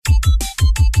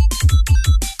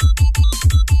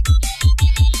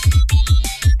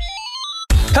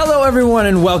Hello, everyone,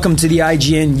 and welcome to the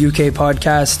IGN UK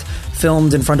podcast,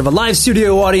 filmed in front of a live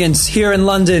studio audience here in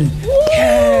London.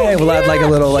 Yay! We'll add like a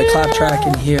little clap track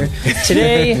in here.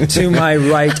 Today, to my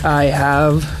right, I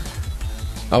have...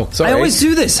 Oh, sorry. I always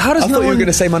do this. How does I thought you were going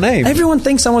to say my name. Everyone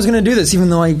thinks I was going to do this, even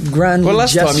though I grandly Well,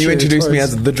 last time you introduced me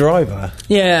towards... as the driver.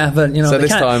 Yeah, but So they this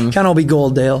time... can't all be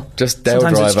gold, Dale. Just Dale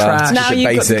Sometimes driver. It's trash. Now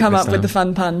you've got to come up now. with the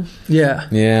fun pun. Yeah.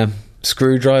 Yeah.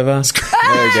 Screwdriver.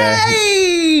 There we go.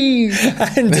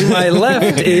 And to my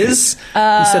left is...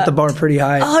 you set the bar pretty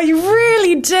high. Oh, you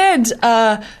really did.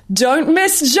 Don't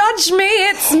misjudge me.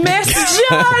 It's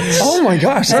misjudge. Oh my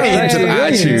gosh. That was Into actually the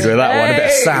attitude brilliant. with that one, a bit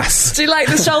of sass. Do you like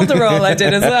the shoulder roll I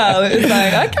did as well? It was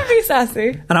like, I can be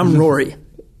sassy. And I'm Rory.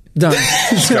 Done.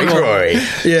 Rory.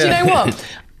 Yeah. Do you know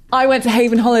what? I went to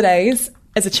Haven Holidays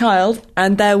as a child,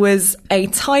 and there was a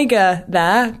tiger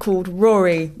there called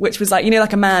Rory, which was like,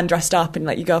 like a man dressed up, and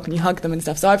like you go up and you hug them and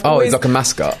stuff. So I've Oh, always... he's like a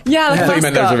mascot. Yeah, like I a thought you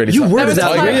meant there was a mascot. really You tough- worded There was a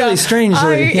that tiger. really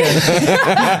strangely.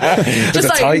 Just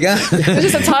a tiger?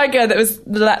 Just a tiger that was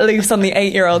let loose on the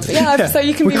 8-year-olds. Yeah, so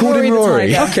you can We be called Rory him the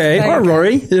Rory. tiger. Okay, There or you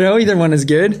go. Rory. Either one is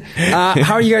good.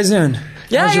 How are you guys doing?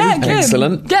 Yeah, good.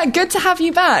 Excellent. Yeah, good to have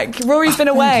you back. Rory's been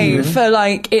away for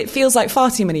it feels like far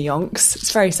too many yonks.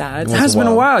 It's very sad. It has been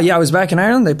a while. Yeah, I was back in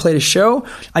Ireland. I played a show.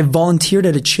 I volunteered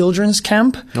at a children's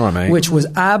camp, All right, mate. which was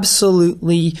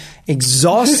absolutely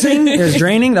exhausting. It was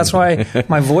draining. That's why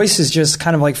my voice is just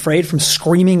kind of like frayed from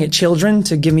screaming at children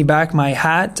to give me back my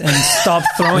hat and stop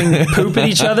throwing poop at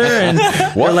each other. And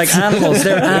they're like animals.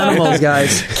 They're animals,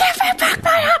 guys. Give me back my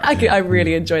hat. I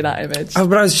really enjoy that image.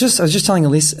 But I was just telling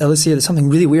Alicia that something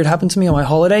really weird happened to me on my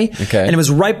holiday. Okay. And it was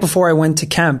right before I went to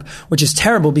camp, which is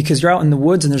terrible because you're out in the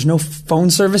woods and there's no phone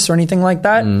service or anything like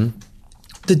that.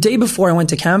 The day before I went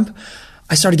to camp,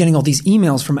 I started getting all these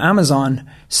emails from Amazon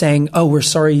saying, "Oh, we're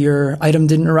sorry your item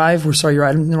didn't arrive. We're sorry your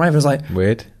item didn't arrive." I was like,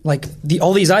 Weird.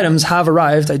 all these items have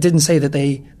arrived. I didn't say that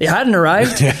they hadn't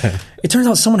arrived. It turns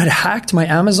out someone had hacked my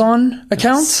Amazon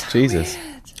account. Jesus.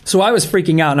 So I was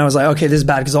freaking out and I was like, okay, this is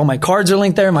bad because all my cards are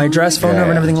linked there, my address, phone number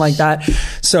and everything like that.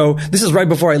 So this is right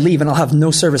before I leave and I'll have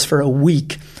no service for a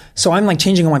week. So I'm like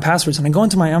changing all my passwords and I go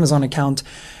into my Amazon account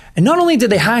and not only did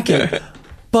they hack it,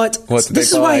 but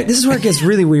this is where it gets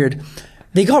really weird.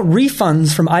 They got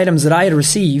refunds from items that I had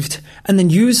received and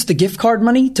then used the gift card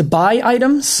money to buy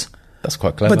items, That's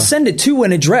quite clever. but send it to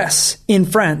an address in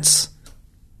France.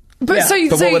 But Yeah. so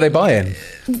But what were they buying?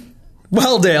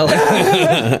 Well, Dale.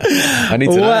 I need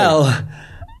to know. Well,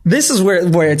 this is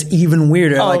where it's even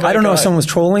weirder. Oh my I don't know if God. someone was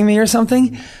trolling me or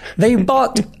something. They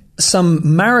bought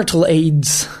some marital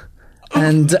aids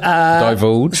and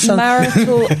Divulge.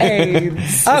 marital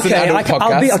aids. okay, adult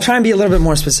podcast. I'll try and be a little bit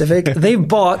more specific. They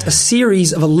bought a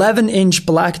series of 11-inch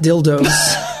black dildos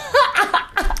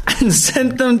and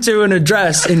sent them to an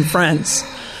address in France.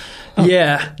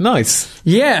 Yeah, Nice.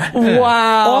 yeah.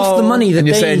 Wow. Off the money that And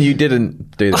you're they... saying you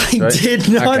didn't do this, I right? did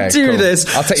not Okay, do cool.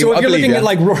 this. I'll take so you. if I you're believe looking you. at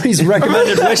like Rory's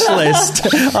recommended wish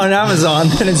list on Amazon,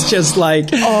 then it's just like,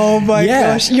 Oh my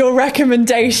Yeah. gosh, your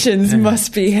recommendations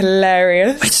must be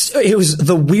hilarious. it was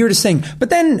the weirdest thing. But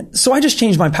then, so I just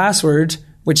changed my password,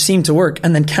 which seemed to work,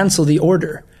 and then canceled the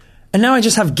order. And now I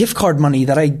just have gift card money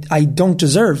that I don't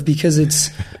deserve because it's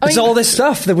all this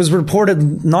stuff that was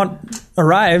reported not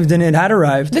arrived and it had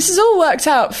arrived. This has all worked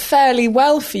out fairly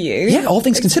well for you. Yeah, all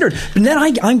things considered. But then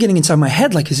I'm getting inside my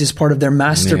head, like, is this part of their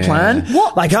master plan?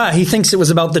 What? Like, he thinks it was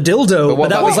about the dildo, what but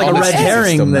that about was the like a red honesty herring.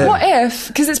 system That, then? What if,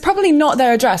 because it's probably not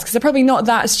their address, because they're probably not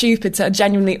that stupid to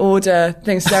genuinely order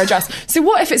things to their address. So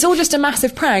what if it's all just a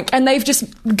massive prank and they've just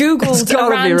Googled It's a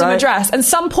gotta be, random right? address and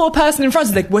some poor person in front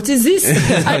is like, what is this?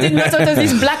 I did not know there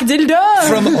was this black dildo.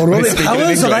 From Rory Speaking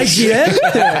Powers on English. IGN?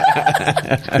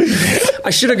 I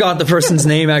should have got the person's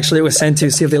name actually it was sent to,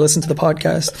 see if they listen to the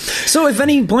podcast. So if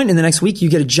any point in the next week you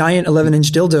get a giant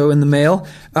 11-inch dildo in the mail,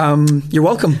 you're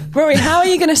welcome. Rory, how are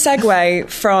you going to segue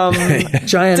from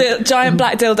giant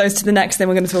black dildos to the next thing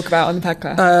we're going to talk about on the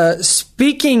podcast?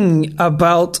 Speaking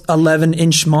about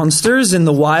 11-inch monsters in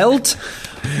the wild,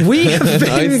 we have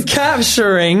been Nice.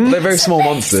 capturing... They're very small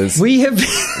monsters. Look,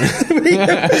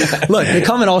 they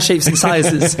come in all shapes and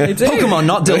sizes. do. Pokemon,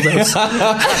 not dildos.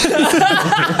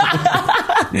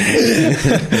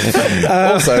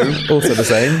 Also the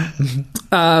same.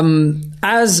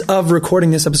 As of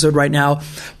recording this episode right now,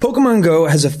 Pokemon Go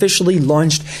has officially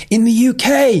launched in the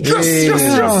UK.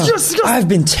 Yes. I've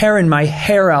been tearing my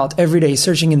hair out every day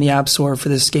searching in the App Store for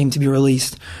this game to be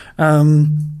released.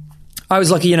 I was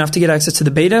lucky enough to get access to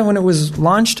the beta when it was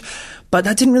launched, But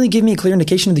that didn't really give me a clear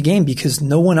indication of the game because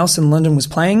no one else in London was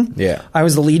playing. Yeah. I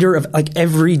was the leader of like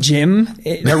every gym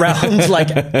around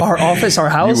like our office, our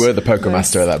house. You were the poker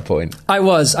master at that point. I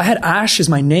was. I had Ash as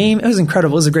my name. It was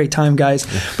incredible. It was a great time, guys.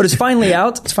 But it's finally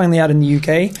out. It's finally out in the UK.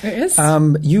 It is.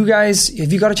 You guys,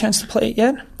 have you got a chance to play it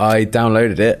yet? I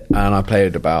downloaded it and I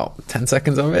played about 10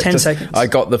 seconds of it. 10 seconds. I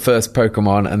got the first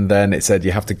Pokemon and then it said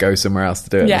you have to go somewhere else to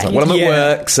do it. Yeah, I was like, well, I'm at yeah.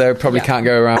 work, so probably can't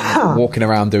go around walking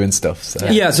around doing stuff. So.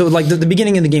 Yeah, so like the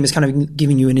beginning of the game is kind of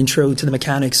giving you an intro to the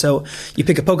mechanics. So you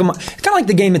pick a Pokemon, it's kind of like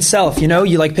the game itself, you know?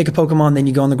 You like pick a Pokemon, then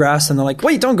you go on the grass, and they're like,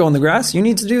 wait, don't go on the grass. You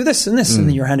need to do this and this. And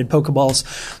then you're handed Pokeballs.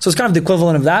 So it's kind of the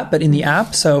equivalent of that, but in the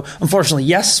app. So unfortunately,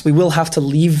 yes, we will have to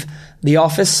leave the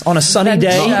office on a sunny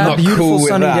day, Not a beautiful cool with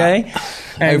sunny that. day.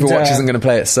 And, Overwatch isn't going to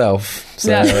play itself. So,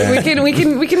 Yeah, we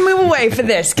can move away for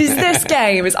this because this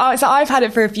game is. So I've had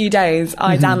it for a few days.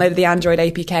 I downloaded the Android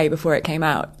APK before it came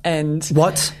out, and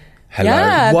What? hello.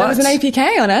 yeah, What? there was an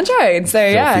APK on Android. So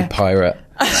Filthy yeah, pirate.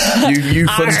 You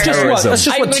fund That's just terrorism. that's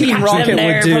just what I Team wouldn't Rocket catch them would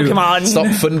there, do. Pokemon. Stop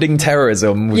funding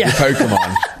terrorism with Yeah. your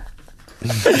Pokemon.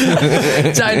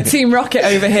 Giant Team Rocket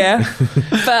over here.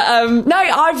 But no,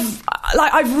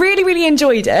 I've really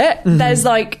enjoyed it. There's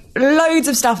like loads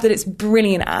of stuff that it's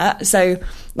brilliant at. So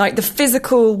like the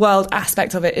physical world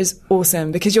aspect of it is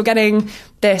awesome because you're getting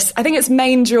this. I think its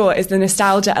main draw is the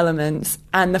nostalgia elements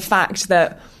and the fact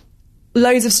that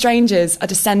loads of strangers are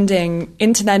descending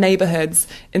into their neighborhoods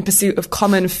in pursuit of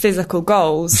common physical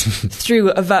goals through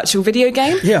a virtual video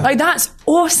game. Yeah. Like that's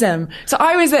awesome. So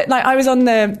I was on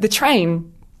the train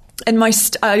and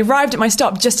I arrived at my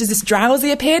stop just as this drowsy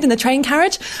appeared in the train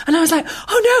carriage, and I was like,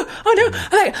 oh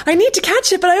no, I need to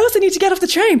catch it, but I also need to get off the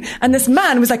train. And this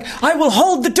man was like, I will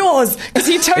hold the doors, because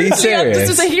he totally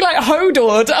serious? he like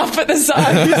hodoored up at the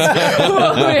side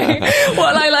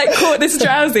while I like caught this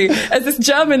drowsy, as this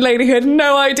German lady who had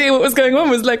no idea what was going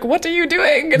on was like, what are you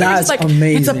doing? And it was That's just like,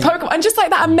 amazing. it's a Pokemon, and just like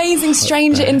that amazing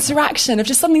stranger interaction of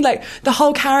just something like the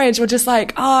whole carriage were just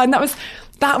like, and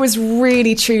that was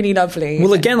really, truly lovely.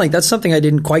 Well, again, like that's something I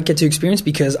didn't quite get to experience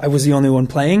because I was the only one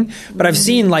playing. But I've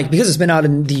seen, like, because it's been out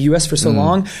in the US for so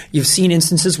long, you've seen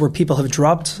instances where people have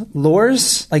dropped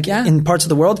lures, like in parts of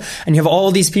the world, and you have all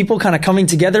these people kind of coming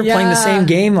together playing the same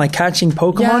game, like catching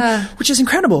Pokemon, which is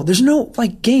incredible. There's no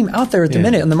like game out there at the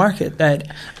minute on the market that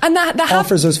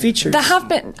offers those features. There have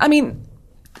been, I mean,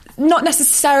 not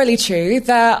necessarily true.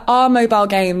 There are mobile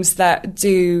games that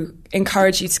do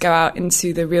encourage you to go out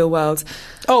into the real world.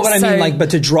 Oh, but I mean, like,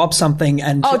 but to drop something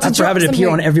and to have it appear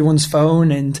on everyone's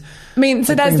phone and... I mean,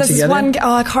 so like, there's this together. one...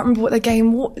 I can't remember what the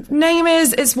game name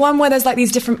is. It's one where there's like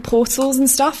these different portals and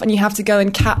stuff, and you have to go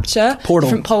and capture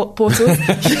different portals.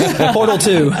 Portal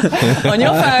 2. on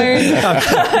your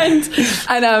phone.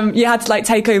 and you had to like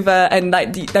take over, and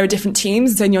like there are different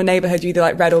teams. So in your neighborhood, you're either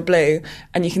like red or blue,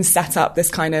 and you can set up this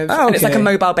kind of... And it's like a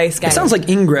mobile-based game. It sounds like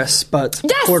Ingress, but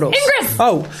Yes, portals. Ingress!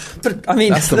 Oh, but I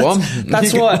mean... That's the one.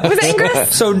 That's what... Was it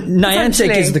Ingress? So Niantic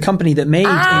Essentially. is the company that made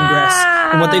Ingress,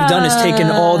 and what they've done is taken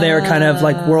all their kind of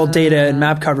like world data and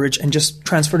map coverage and just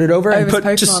transferred it over and Over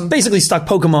to just Pokemon. basically stuck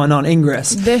Pokemon on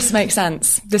Ingress. This makes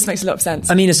sense. This makes a lot of sense.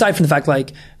 I mean, aside from the fact,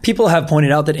 like, people have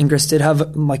pointed out that Ingress did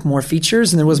have, like, more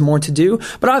features and there was more to do.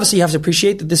 But obviously, you have to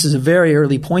appreciate that this is a very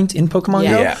early point in Pokemon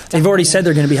Go. Yeah. They've already said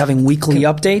they're going to be having weekly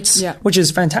updates, which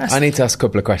is fantastic. I need to ask a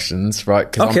couple of questions, right?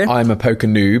 Because Okay. I'm a poker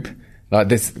noob. Like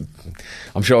this,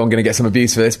 I'm sure I'm going to get some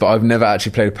abuse for this, but I've never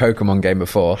actually played a Pokemon game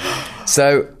before.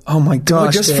 So, oh my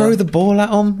gosh. just throw the ball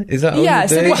at them? Is that all Yeah, you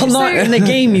so do? we- Well, not in the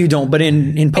game you don't, but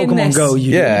in Pokemon this. Go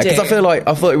you Yeah, do. because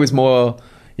I thought it was more,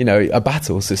 a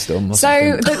battle system or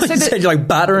So, something. You said you're like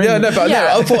battering. Yeah, no,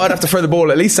 I thought I'd have to throw the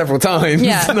ball at least several times,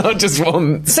 Yeah. not just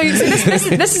once. So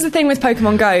this is the thing with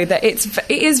Pokemon Go, that it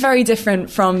is very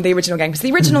different from the original game. So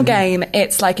the original game,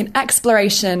 it's like an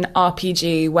exploration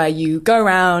RPG where you go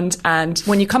around, and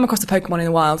when you come across a Pokemon in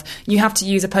the wild, you have to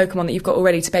use a Pokemon that you've got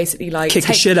already to basically like Kick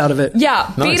the shit out of it.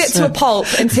 Yeah, beat it to a pulp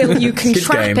until you can Good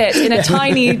trap game. it in a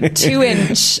tiny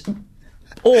 2-inch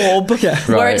orb where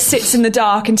Right. it sits in the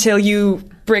dark until you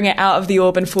bring it out of the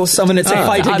orb and force Summon it to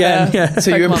fight other again. Yeah.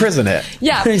 So you Pokemon. imprison it?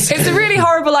 Yeah, it's a really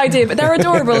horrible idea, but they're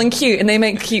adorable and cute, and they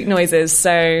make cute noises,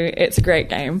 so it's a great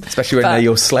game. Especially when But- they're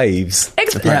your slaves,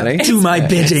 Ex- apparently. Yeah, do my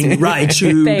bidding,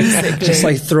 Raichu. Basically. Just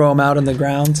like throw them out on the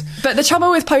ground. But the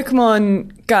trouble with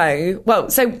Pokemon Go, well,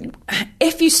 so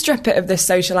if you strip it of this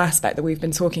social aspect that we've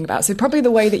been talking about, so probably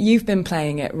the way that you've been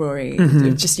playing it, Rory,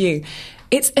 just you,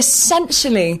 it's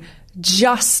essentially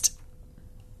just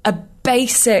a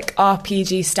basic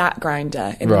RPG stat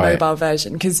grinder in the Right. mobile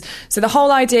version. So the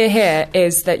whole idea here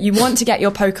is that you want to get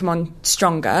your Pokemon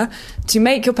stronger. To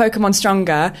make your Pokemon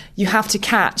stronger, you have to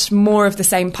catch more of the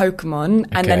same Pokemon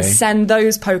and then Okay. send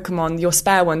those Pokemon, your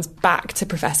spare ones, back to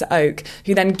Professor Oak,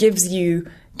 who then gives you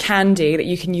candy that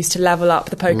you can use to level up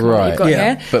the Pokemon Right. you've got Yeah.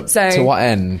 here. But to what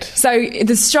end? So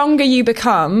the stronger you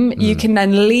become, you can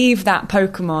then leave that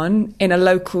Pokemon in a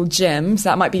local gym. So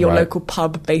that might be your Right. local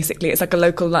pub, basically. It's like a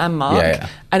local landmark. Yeah.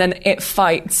 And then it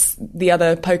fights the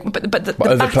other Pokemon. But the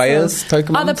other battle- players,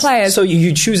 Pokemons? Other players. So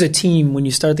you choose a team when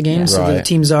you start the game. So the Right.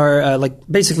 teams are like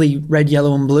basically red,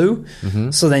 yellow, and blue.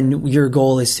 Mm-hmm. So then your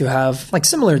goal is to have, like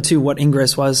similar to what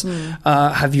Ingress was,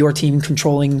 have your team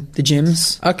controlling the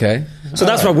gyms. Okay. So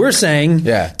that's what we're saying.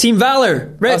 Yeah. Team Valor,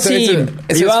 red Oh, so it's team.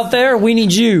 it's Are you a- out there? We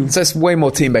need you. So it's way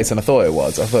more team based than I thought it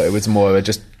was. I thought it was more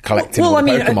just collecting all the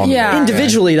Pokemon. yeah.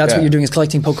 Individually, that's Yeah. what you're doing is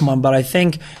collecting Pokemon. But I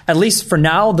think, at least for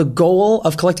now, the goal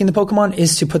of collecting the Pokemon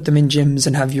is to put them in gyms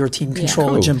and have your team control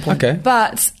a Cool. gym point. Okay.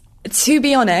 But to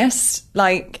be honest,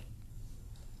 like,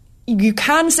 you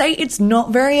can say it's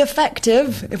not very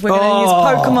effective if we're going to use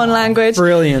Pokemon language.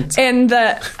 Brilliant. In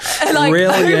that, like,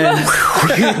 Brilliant.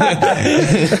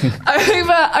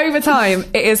 over time,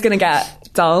 it is going to get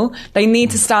dull. They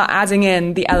need to start adding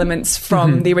in the elements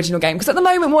from the original game. Because at the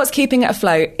moment, what's keeping it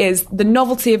afloat is the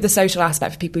novelty of the social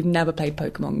aspect for people who've never played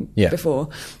Pokemon Yeah. before,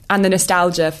 and the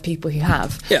nostalgia for people who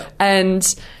have. Yeah.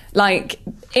 And like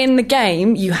in the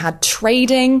game, you had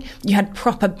trading, you had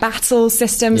proper battle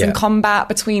systems Yeah. and combat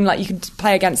between, like, you could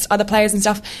play against other players and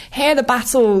stuff. Here, the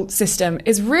battle system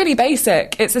is really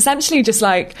basic. It's essentially just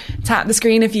like tap the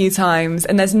screen a few times,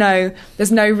 and there's no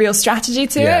real strategy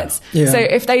to Yeah. it. Yeah. So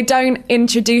if they don't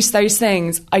introduce those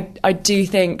things, I do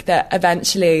think that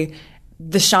eventually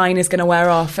the shine is going to wear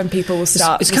off and people will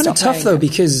start. It's will kind of stop tough playing though, it.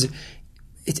 because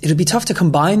it'll be tough to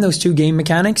combine those two game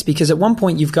mechanics, because at one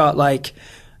point you've got like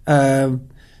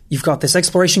you've got this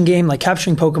exploration game like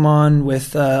capturing Pokemon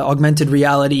with augmented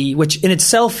reality, which in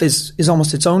itself is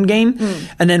almost its own game,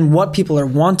 and then what people are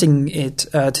wanting it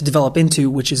to develop into,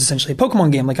 which is essentially a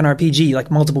Pokemon game, like an RPG,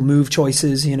 like multiple move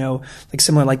choices, like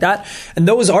similar like that. And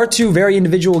those are two very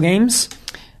individual games.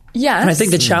 Yes. And I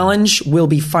think the challenge will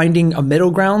be finding a middle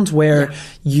ground where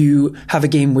you have a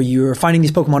game where you're finding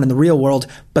these Pokemon in the real world,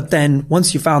 but then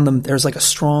once you found them, there's like a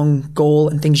strong goal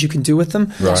and things you can do with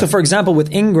them. Right. So for example,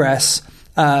 with Ingress,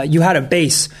 you had a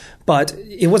base, but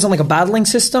it wasn't like a battling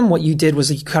system. What you did was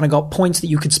that you kind of got points that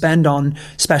you could spend on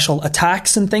special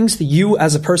attacks and things that you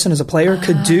as a person, as a player,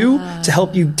 could do to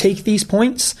help you take these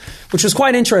points, which was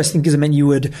quite interesting because it meant you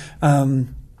would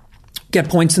get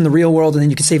points in the real world, and then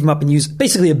you can save them up and use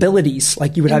basically abilities.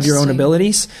 Like you would have your own Interesting.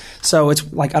 abilities. So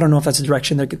it's like, I don't know if that's the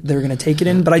direction they're going to take it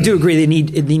in, but I do agree it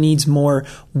needs more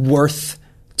worth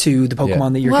to the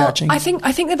Pokemon that you're catching. I think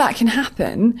that can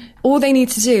happen. All they need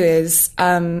to do is,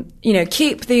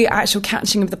 keep the actual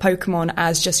catching of the Pokemon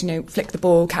as just, flick the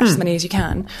ball, catch as many as you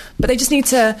can. But they just need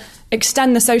to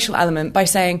extend the social element by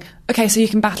saying, okay, so you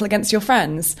can battle against your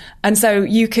friends. And so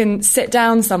you can sit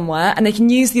down somewhere and they can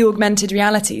use the augmented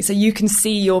reality. So you can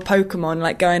see your Pokemon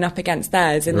like going up against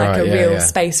theirs in like Right, a yeah, real yeah.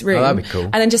 space Oh, room. that'd be cool.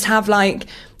 And then just have like,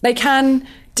 they can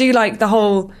do like the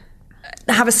whole,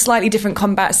 have a slightly different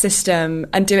combat system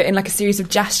and do it in like a series of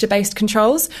gesture-based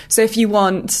controls. So if you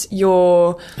want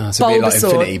your so it'd be like Bulbasaur,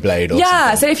 Infinity Blade or yeah.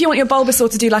 something. So if you want your Bulbasaur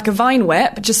to do like a vine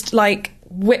whip, just like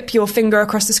whip your finger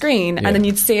across the screen, Yeah. and then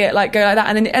you'd see it like go like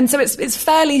that. And so it's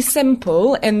fairly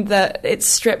simple in that it's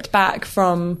stripped back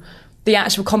from the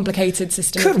actual complicated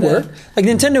system. Could of the- work. Like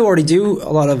Nintendo already do a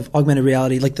lot of augmented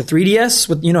reality, like the 3DS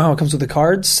with, how it comes with the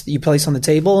cards that you place on the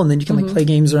table and then you can like play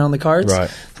games around the cards. Right.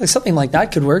 Like something like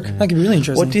that could work. That could be really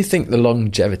interesting. What do you think the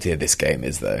longevity of this game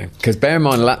is, though? Because bear in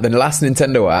mind, the last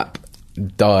Nintendo app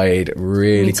died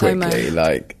really Miitomo. quickly.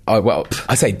 Like,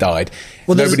 I say died.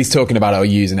 Well, there's- Nobody's talking about it or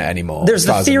using it anymore. There's as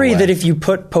far the as I'm theory aware. that if you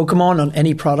put Pokemon on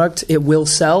any product, it will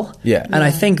sell. Yeah. And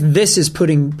I think this is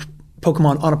putting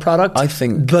Pokemon on a product. I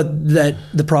think- but that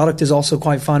the product is also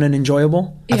quite fun and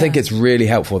enjoyable. I think Yeah. it's really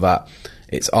helpful that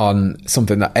it's on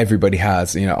something that everybody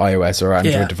has, iOS or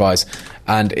Android Yeah. device.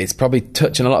 And it's probably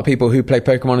touching a lot of people who play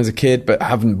Pokemon as a kid but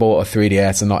haven't bought a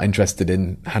 3DS and not interested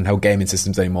in handheld gaming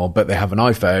systems anymore, but they have an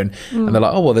iPhone and they're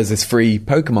like, oh, well, there's this free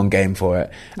Pokemon game for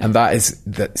it. And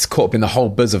that's caught up in the whole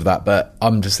buzz of that. But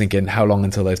I'm just thinking, how long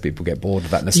until those people get bored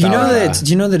of that Do you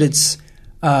nostalgia? know that it's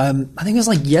I think it was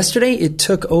like yesterday it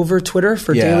took over Twitter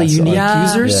for Yeah, daily I saw unique it.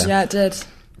 users. Yeah, it did.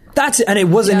 And it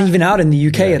wasn't Yeah. even out in the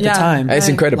UK at the Yeah. time. It's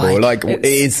incredible. Like, it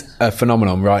it's- is a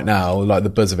phenomenon right now. Like, the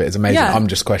buzz of it is amazing. Yeah. I'm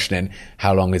just questioning,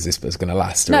 how long is this buzz going to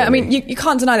last? No, I really? mean, you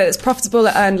can't deny that it's profitable.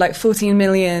 It earned like 14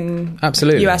 million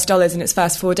Absolutely. US dollars in its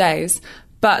first 4 days.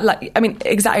 But like, I mean,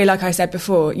 exactly like I said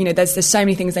before, you know, there's so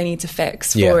many things they need to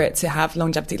fix for it to have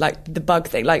longevity. Like the bug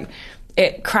thing, like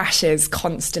it crashes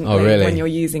constantly when you're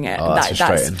using it. Oh,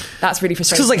 that's really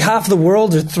frustrating. Because like half the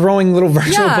world are throwing little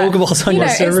virtual Pokeballs on your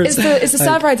servers. It's the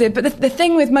server idea. But the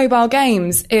thing with mobile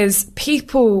games is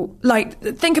people, like,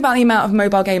 think about the amount of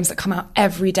mobile games that come out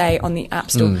every day on the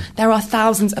App Store. There are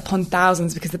thousands upon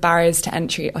thousands because the barriers to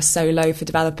entry are so low for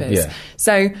developers. Yeah.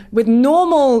 So with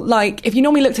normal, like, if you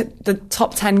normally looked at the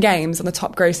top 10 games on the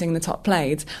top grossing and the top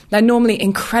played, they're normally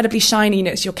incredibly shiny. You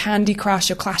know, it's your Candy Crush,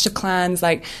 your Clash of Clans.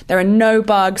 Like, there are no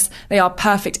bugs. They are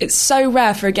perfect. It's so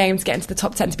rare for a game to get into the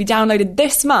top 10, to be downloaded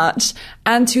this much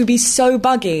and to be so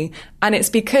buggy. And it's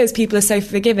because people are so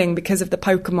forgiving because of the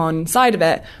Pokemon side of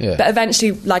it. Yeah. But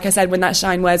eventually, like I said, when that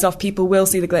shine wears off, people will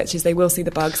see the glitches, they will see the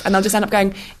bugs, and they'll just end up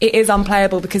going, it is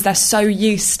unplayable because they're so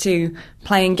used to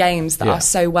playing games that are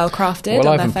so well crafted. Well,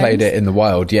 on I their haven't phones. played it in the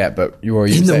wild yet, but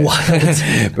Rory, wild.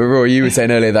 but Rory, you were saying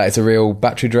earlier that it's a real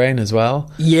battery drain as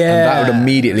well. Yeah. And that would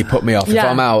immediately put me off. If Yeah.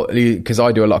 I'm out, because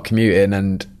I do a lot of commuting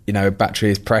and, you know,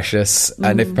 battery is precious,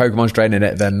 and if Pokemon's draining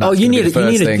it, then that's you gonna be need the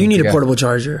first thing you need to a go. portable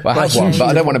charger. Well, I have Like, one, but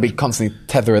I don't want to be constantly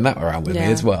tethering that around with me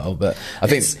as well. But I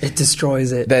think it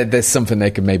destroys it. there's something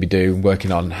they could maybe do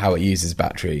working on how it uses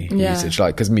battery usage,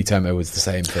 like because Miitomo was the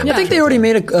same thing. I think they already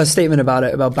made a statement about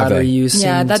it, about battery use.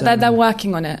 Yeah, and, they're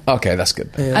working on it. Okay, that's good.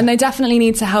 And they definitely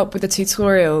need to help with the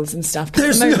tutorials and stuff.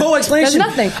 There's no explanation.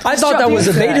 There's nothing. I thought that was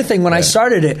a beta thing when I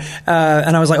started it,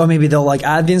 and I was like, oh, maybe they'll like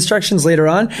add the instructions later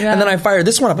on. Yeah. And then I fired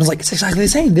this one up, and I was like, it's exactly the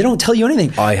same. They don't tell you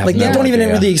anything. I have like no they don't even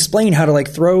idea. really explain how to like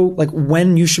throw, like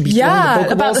when you should be throwing the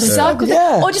Pokeballs. about the circle.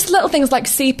 Yeah. Or just little things like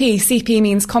CP. CP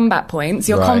means combat points.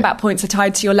 Your Right. combat points are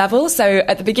tied to your level. So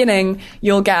at the beginning,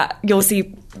 you'll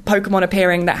see Pokemon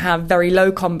appearing that have very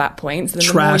low combat points, and then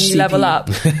Trash the more you level CP. up,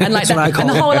 and like That's what I call and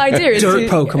the it. whole idea is Dirt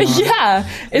Pokemon.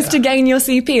 is to gain your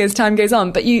CP as time goes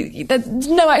on. But there's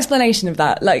no explanation of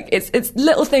that. Like it's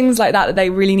little things like that they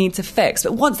really need to fix.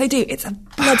 But once they do, it's a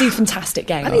bloody fantastic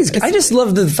game. I just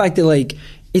love the fact that like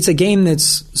it's a game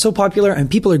that's so popular and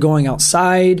people are going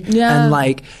outside and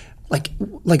like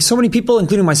so many people,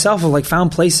 including myself, have like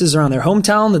found places around their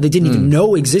hometown that they didn't even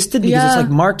know existed because it's like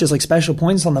marked as like special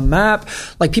points on the map.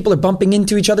 Like people are bumping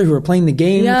into each other who are playing the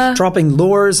game, dropping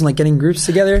lures and like getting groups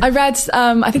together. I read,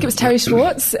 I think it was Terry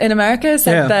Schwartz in America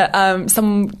said that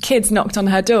some kids knocked on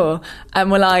her door and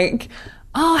were like,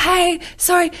 oh, hey,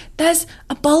 sorry, there's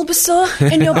a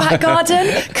Bulbasaur in your back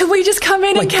garden. Can we just come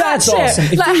in and catch that's awesome.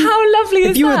 it? Like, how lovely is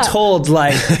that? If you had told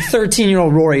like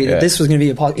 13-year-old Rory that this was going to be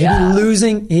a podcast, he'd be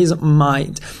losing his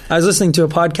mind. I was listening to a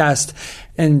podcast,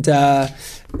 and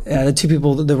the two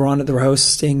people that were on it, that were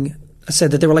hosting,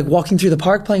 said that they were like walking through the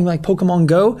park playing like Pokemon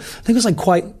Go. I think it was like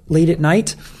quite late at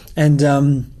night,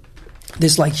 and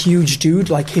this like huge dude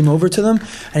like came over to them,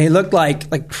 and he looked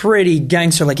like pretty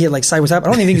gangster, like he had like sideways up. I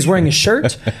don't even think he was wearing a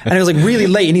shirt, and it was like really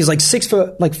late, and he's like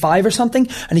 6'5" or something,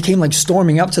 and he came like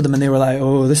storming up to them, and they were like,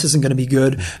 oh, this isn't going to be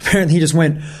good. Apparently he just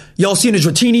went, y'all seen a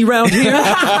Dratini round here?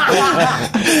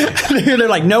 They're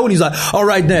like, no, and he's like, all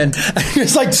right then. And he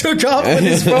just like took off with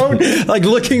his phone, like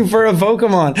looking for a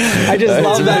Pokemon. I just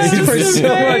love that for so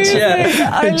much.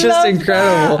 Yeah, it's just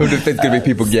incredible. I wonder if there's going to be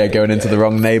people going into the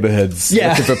wrong neighborhoods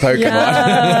looking for Pokemon.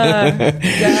 That'd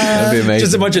be amazing.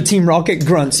 Just a bunch of Team Rocket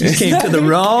grunts who came to the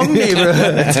wrong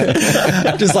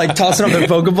neighborhood. Just like tossing up their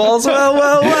Pokeballs.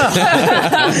 Well.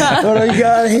 What do we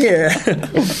got here?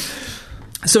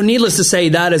 So needless to say,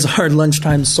 that is our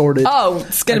lunchtime sorted. Oh,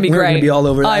 it's going to be We're great. going to be all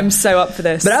over that. I'm so up for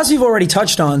this. But as we've already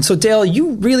touched on, so Dale,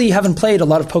 you really haven't played a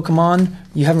lot of Pokemon.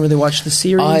 You haven't really watched the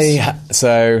series.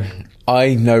 So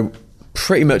I know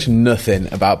pretty much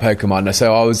nothing about Pokemon.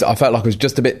 So I felt like I was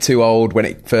just a bit too old when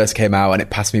it first came out, and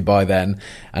it passed me by then.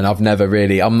 And I'm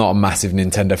not a massive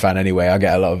Nintendo fan anyway. I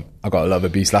got a lot of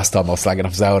abuse last time I was slagging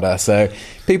off Zelda. So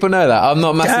people know that I'm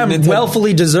not a massive Nintendo.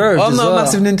 Wellfully deserved. I'm not a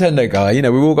massive Nintendo guy. You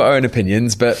know, we've all got our own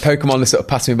opinions, but Pokemon has sort of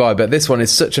passed me by. But this one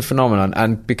is such a phenomenon,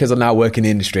 and because I now work in the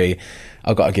industry,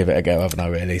 I've got to give it a go, haven't I,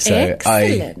 really? So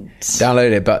Excellent. I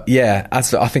downloaded it. But yeah,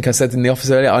 as I think I said in the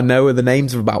office earlier, I know the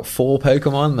names of about 4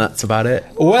 Pokemon. That's about it.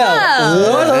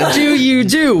 Well, what do you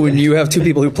do when you have 2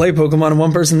 people who play Pokemon and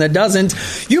 1 person that doesn't?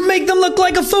 You make them look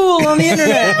like a fool on the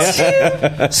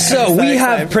internet. So we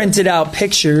have printed out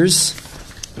pictures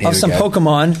of some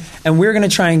Pokemon, and we're going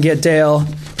to try and get Dale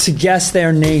to guess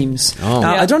their names. Oh.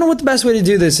 Now, Yeah. I don't know what the best way to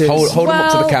do this is. Hold them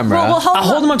up to the camera. Well, I'll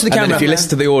hold them up to the and camera. then if you listen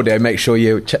to the audio, make sure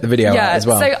you check the video out as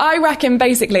well. So I reckon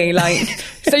basically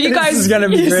so you guys is gonna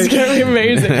be this is great. gonna be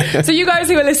amazing. So you guys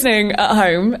who are listening at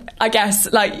home, I guess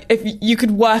if you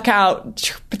could work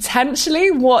out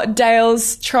potentially what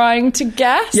Dale's trying to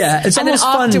guess. Yeah, it's and then almost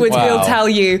fun. afterwards Wow. we'll tell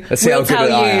you Let's see how good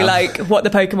I am. like what the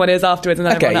Pokemon is afterwards, and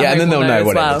then Okay, everyone at yeah, and then home will they'll know as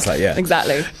what it well. looks like, yeah.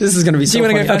 Exactly. This is going to be so you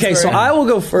wanna funny. go first, Okay, so Rory? I will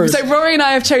go first. So Rory and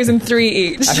I have chosen 3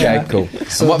 each. Okay, cool.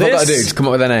 So and what have I got to this- do? Just come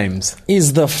up with their names.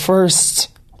 Is the first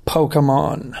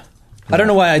Pokemon. I don't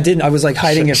know why I didn't. I was like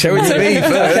hiding it. Show from it to you. me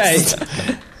first.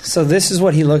 Okay. So this is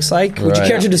what he looks like. Would you Right.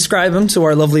 care to describe him to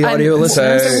our lovely audio And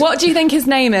listeners? so what do you think his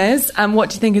name is, and what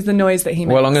do you think is the noise that he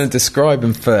makes? Well, I'm going to describe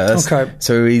him first. Okay.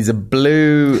 So he's a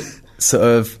blue sort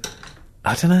of,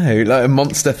 I don't know, like a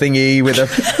monster thingy with a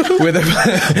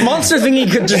Monster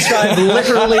thingy could describe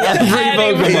literally every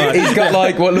Pokemon. He's got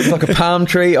like what looks like a palm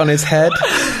tree on his head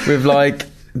with like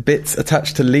bits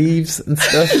attached to leaves and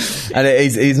stuff. And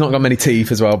he's not got many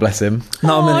teeth as well, bless him.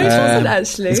 Not many. he doesn't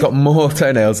actually. He's got more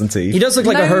toenails than teeth. He does look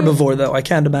like a No. herbivore, though. I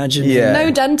can't imagine. Yeah. No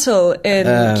dental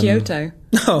in Kyoto.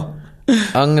 No.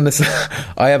 I'm going to say,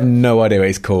 I have no idea what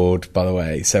he's called, by the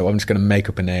way. So I'm just going to make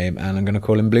up a name and I'm going to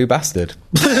call him Blue Bastard.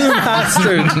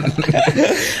 Bastard.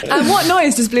 And what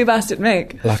noise does Blue Bastard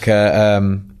make? Like a,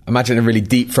 imagine a really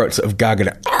deep throat sort of gag.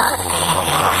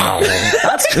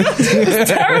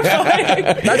 Terrifying.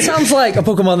 That sounds like a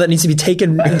Pokemon that needs to be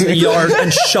taken into the yard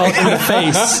and shot in the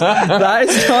face. That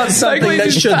is not something we that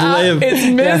just should put out live. It's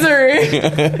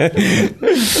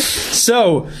misery.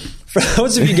 So, for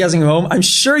those of you guessing at home, I'm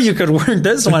sure you could work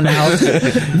this one out.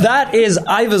 That is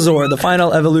Ivysaur, the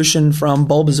final evolution from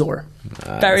Bulbasaur.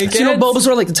 Very good. So you know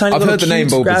Bulbasaur, like the tiny I've little heard the name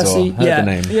cute, Bulbasaur. grassy? Heard yeah. the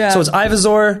name. Yeah. So it's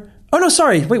Ivysaur. Oh no,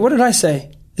 sorry. Wait, what did I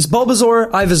say? It's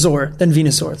Bulbasaur, Ivysaur, then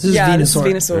Venusaur. This is Yeah, Venusaur. this is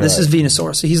Venusaur. This is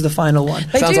Venusaur. So he's the final one.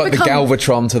 They Sounds do like become- the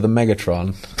Galvatron to the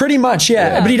Megatron. Pretty much,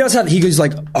 yeah. But he does have. He goes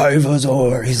like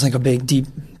Ivysaur. He's like a big, deep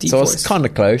So voice. it's kind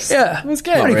of close. Yeah, It was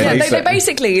good. Not really, Yeah, they so-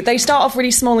 basically they start off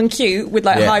really small and cute with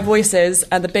like Yeah. high voices,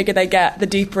 and the bigger they get, the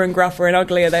deeper and gruffer and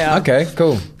uglier they are. Okay,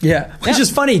 cool. Yeah, which is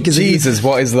funny because Jesus,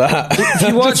 what is that? If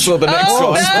you watch- saw the next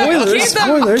Oh, one. no,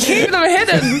 Spoilers. keep them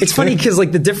hidden. it's funny because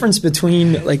like the difference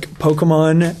between like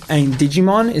Pokemon and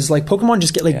Digimon is like Pokemon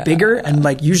just get like bigger and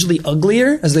like usually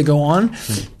uglier as they go on.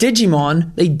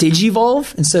 Digimon, they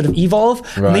digivolve instead of evolve,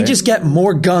 and they Right. just get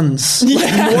more guns,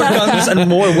 like, more guns and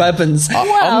more weapons.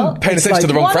 Well, I'm paying it's attention to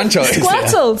the wrong One- franchise.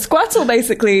 Squirtle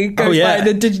basically goes yeah.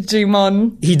 by the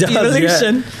Digimon He does,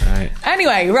 evolution. yeah. Right.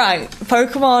 Anyway, right,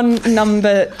 Pokemon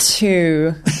number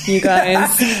 2. You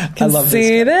guys can love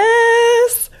see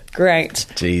this. Great.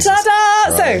 Jesus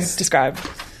Ta-da! Christ. So, describe.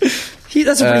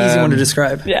 That's a pretty easy one to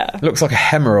describe. Yeah. Looks like a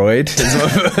hemorrhoid.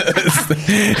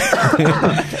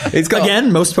 He's got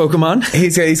Again, most Pokemon.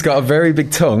 He's got a very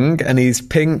big tongue and he's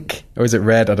pink, or is it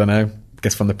red? I don't know.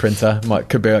 Guess from the printer,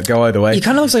 could go either way. He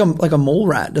kind of looks like a mole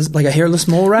rat, like a hairless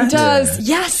mole rat. Does.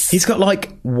 Yes. He's got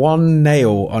like one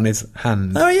nail on his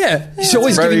hand. Oh yeah, he's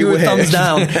always Very giving you a weird. thumbs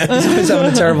down. He's always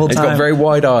having a terrible He's time. got very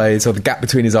wide eyes, or the gap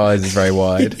between his eyes is very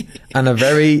wide, and a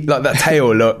very like that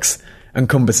tail looks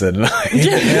encompassing. Like,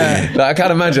 like, I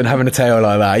can't imagine having a tail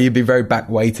like that. You'd be very back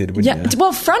weighted, wouldn't Yeah. you?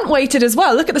 Well, front weighted as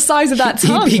well. Look at the size of that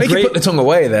tongue. be He could great. put the tongue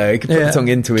away though. He could put Yeah. the tongue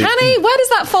into it. Can he? Where does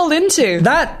that fold into?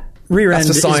 That rear end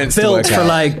That's for science is to built work for out.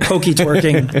 like pokey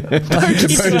twerking.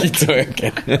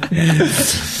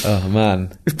 Oh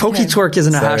man. If pokey twerk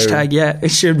isn't a So- hashtag yet,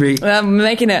 it should be. I'm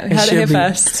making it. Heard it should here be.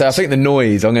 first. So I think the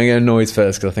noise. I'm going to go noise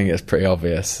first because I think it's pretty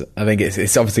obvious. I think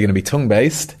it's obviously going to be tongue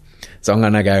based. So I'm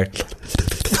going to go.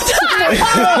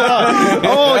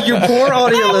 Oh, you poor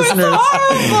audio listeners.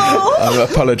 Horrible. I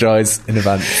apologise in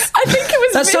advance. I think it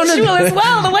was That sounded- visual as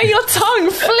well. The way your tongue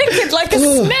flickered like a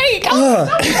snake.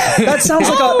 That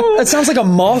sounds like a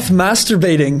moth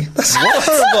masturbating. That's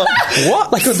horrible.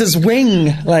 What? Like with this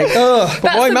wing. Like, ugh.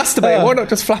 But why masturbate? Why not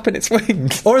just flapping its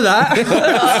wings? Or that.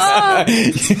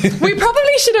 We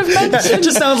probably should have It mentioned.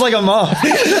 just sounds like a moth.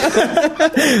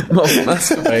 Not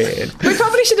masturbating. We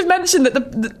probably should have mentioned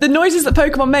that the noises that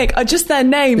Pokemon make are just their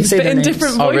names, They say but their in names.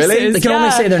 different Oh, voices. really? They can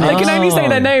only say their They names. can only say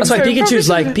their names. That's why so we Pikachu's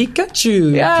like probably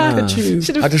Pikachu. Yeah. Pikachu.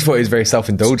 should I have- just thought he was very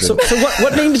self-indulgent. So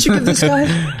what name did you give this guy?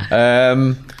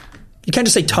 You can't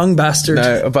just say tongue bastard.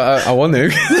 No, but I want to.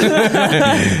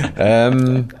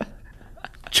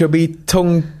 Chubby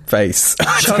tongue face.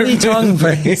 Chubby tongue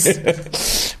face.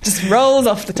 just rolls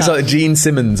off the It's tongue. like Gene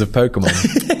Simmons of Pokemon.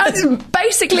 It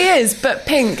basically is, but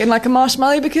pink and like a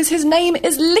marshmallow because his name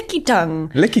is Licky Tongue.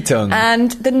 Licky tongue.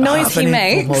 And the noise he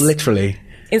makes More literally.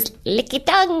 is Licky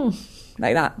Tongue.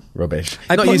 Like that. Rubbish.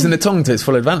 I Not put- using the tongue to its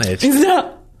full advantage. It's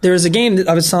not. There was a game that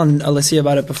I was telling Alicia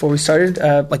about it before we started,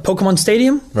 like Pokemon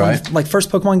Stadium, Right. like first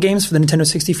Pokemon games for the Nintendo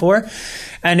 64,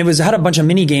 and it had a bunch of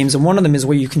mini games, and one of them is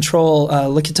where you control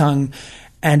Lickitung,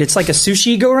 and it's like a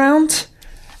sushi go round,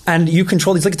 and you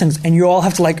control these Lickitungs, and you all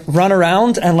have to like run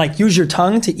around and like use your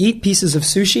tongue to eat pieces of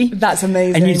sushi. That's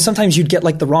amazing. And sometimes you'd get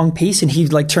like the wrong piece, and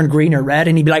he'd like turn green or red,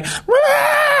 and he'd be like,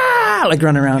 "Wah!" like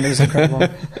run around. It was incredible.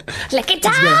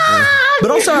 But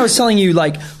also, I was telling you,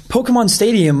 like, Pokemon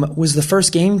Stadium was the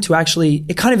first game to actually,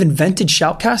 it kind of invented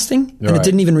shoutcasting, and it Right.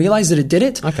 didn't even realize that it did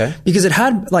it. Okay. Because it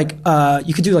had, like,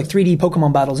 you could do, like, 3D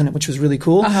Pokemon battles in it, which was really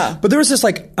cool. But there was this,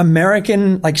 like,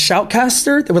 American, like,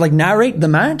 shoutcaster that would, like, narrate the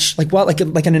match, like, what, like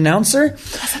an announcer.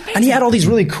 And he had all these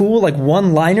really cool, like,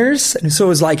 one-liners. And so it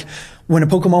was like, when a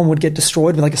Pokemon would get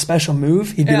destroyed with like a special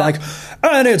move, he'd be like,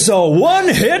 and it's a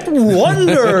one-hit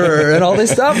wonder, and all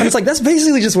this stuff. And it's like, that's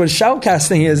basically just what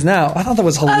shoutcasting is now. I thought that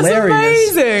was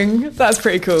hilarious. That's amazing. That's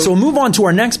pretty cool. So we'll move on to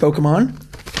our next Pokemon.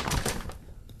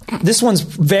 This one's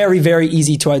very, very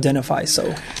easy to identify.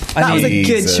 So that was a good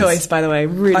Jesus. choice, by the way.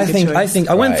 Really I good choice. think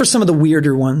I went for some of the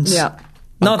weirder ones. Yeah.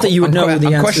 Not that you would know the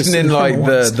I'm answers to questioning the like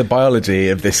normal ones. the biology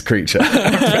of this creature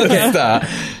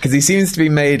because he seems to be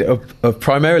made of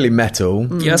primarily metal.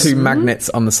 Yes. 2 magnets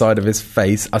on the side of his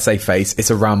face. I say face. It's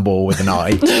a round ball with an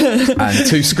eye and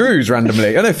 2 screws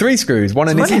randomly. Oh no, 3 screws. One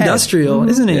in his Quite head. industrial,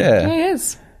 isn't it? Yeah. It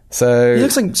is. So He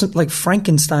looks like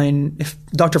Frankenstein. If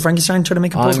Dr. Frankenstein tried to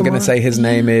make a Pokemon, I'm going to say his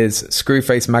name is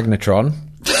Screwface Magnetron.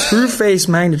 Screwface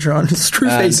Magnetron.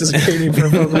 Screwface is a great name for a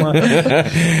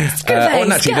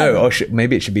Pokemon. Actually, no.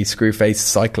 Maybe it should be Screwface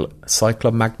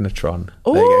Cyclomagnetron.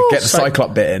 There you go. Get the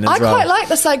Cyclop bit in as I well. quite like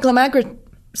the Cyclomagnetron.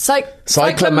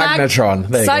 Cyclomagnetron.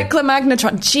 There you go.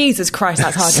 Cyclomagnetron. Jesus Christ,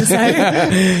 that's hard to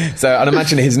say. So I'd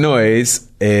imagine his noise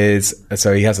is,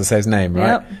 so he has to say his name,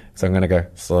 right? Yep. So I'm going to go,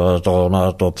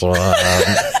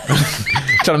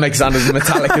 trying to make it sound as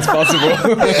metallic as possible.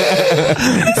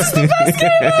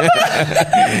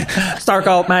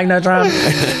 Starcult Magnetron.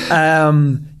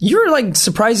 You're like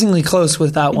surprisingly close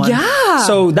with that one. Yeah.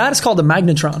 So that is called a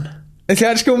Magnetron. It's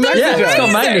actually called Magnetron. Yeah, it's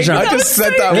called Magnetron. I just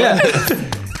said that one.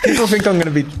 People think I'm going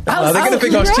to be. They're going to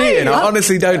think I was cheating. I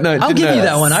honestly don't know. I'll give you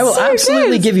that one. I will So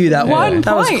absolutely good. give you that one. 1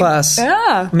 That was point. class.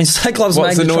 Yeah. I mean, Cyclops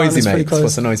What's the Magnetron noise he is pretty makes? close.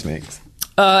 What's the noise he makes?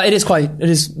 It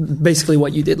is basically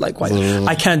what you did. Like, quite.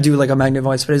 I can't do like a Magnet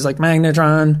voice, but it's like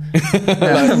Magnetron.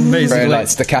 Very Basically. like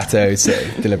staccato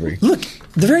delivery. Look,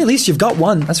 at the very least, you've got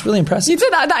one. That's really impressive. You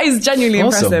did that. That is genuinely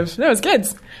Awesome. impressive. That was good.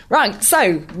 Right.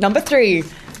 So number 3.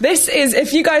 This is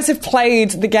if you guys have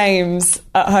played the games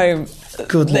at home.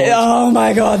 Good lord. Oh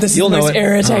my god, this You'll is the know most it.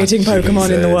 irritating Oh,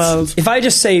 Pokemon in the Jesus. world. If I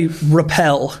just say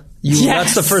repel, Yes.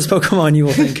 that's the first Pokemon you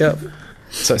will think of.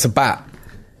 So it's a bat.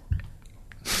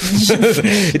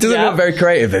 It doesn't Yeah. look very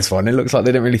creative, this one. It looks like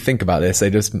they didn't really think about this. They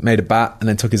just made a bat and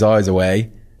then took his eyes away,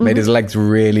 made his legs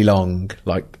really long,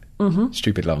 like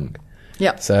stupid long.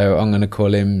 Yep. So I'm going to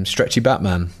call him Stretchy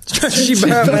Batman Stretchy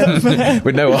Batman.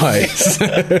 with no eyes.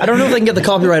 I don't know if they can get the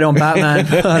copyright on Batman.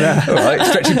 But, All right,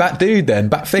 Stretchy Bat Dude then,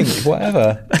 Bat Fink,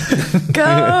 whatever.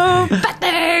 Go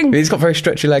Batting! He's got very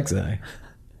stretchy legs though.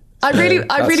 I really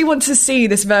that's- want to see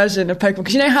this version of Pokemon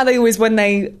because you know how they always, when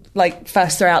they like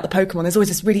first throw out the Pokemon, there's always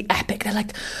this really epic. They're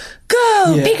like,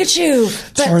 "Go Yeah.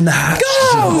 Pikachu!" But Turn the hatch.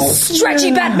 Go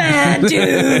Stretchy Batman,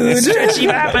 dude! Stretchy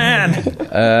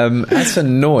Batman. As for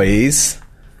noise,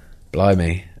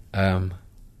 blimey.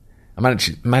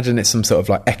 Imagine it's some sort of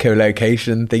like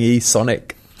echolocation thingy,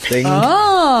 sonic thing.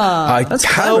 I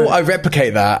clever. I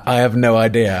replicate that. I have no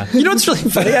idea. you know what's really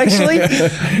funny, actually?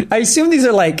 I assume these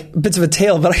are like bits of a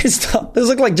tail, but I just thought those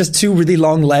look like just 2 really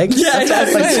long legs. Yeah,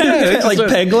 That's all, like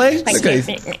peg legs.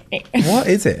 What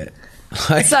is it?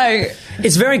 Like, So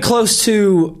It's very close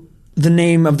to the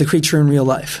name of the creature in real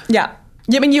life. yeah,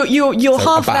 I mean you're So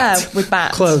half a bat. there with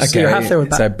bat. Close. So you're half there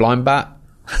with So bat. blind bat,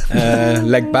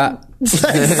 leg bat,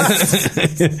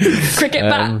 Cricket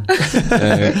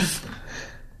bat.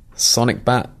 sonic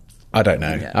bat. I don't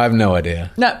know. I have no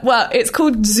idea. No, well, it's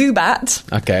called Zubat.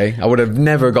 Okay, I would have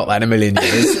never got that in a million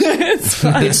years. It's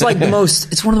like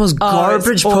it's one of the most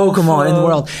garbage awful. Pokemon in the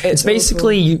world. It's It's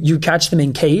basically you catch them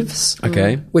in caves.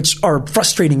 Okay. Which are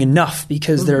frustrating enough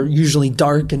because they're usually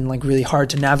dark and like really hard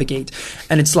to navigate.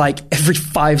 And it's like every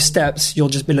 5 steps you'll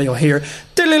hear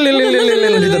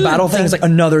the battle thing. It's like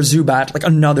another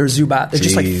Zubat, They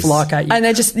just like Jeez. flock at you. And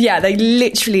they're just, they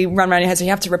literally run around your head, so you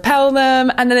have to repel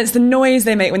them. And then it's the noise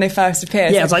they make when they first appear.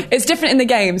 Yeah, So it's like- it's different in the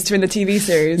games to in the TV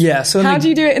series. Yeah, so in how the- do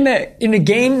you do it in the? In the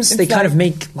games, they It's kind of like-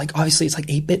 make like obviously it's like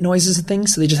 8-bit noises and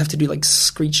things, so they just have to do like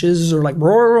screeches or like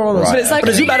roar. Right, But it's like But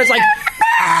a Zubat is like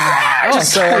Oh,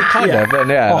 so kind of, and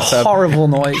yeah, a so- horrible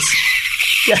noise.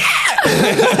 Yeah.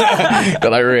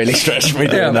 God, I really stretched me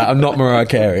doing that. I'm not Mariah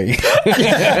Carey. Mariah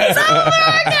Carey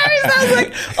sounds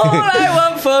like all I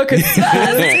want for Christmas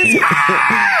is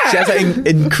She has that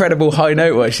incredible high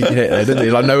note where she can hit there, doesn't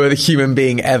she? Like no other human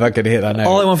being ever could hit that note.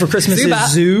 All I want for Christmas Zubat.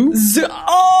 is zoo.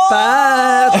 Oh!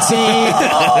 Party.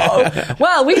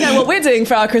 Well, we know what we're doing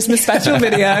for our Christmas special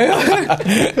video.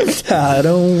 I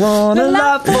don't want a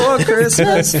lot for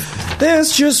Christmas.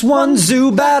 There's just one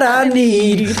Zubat I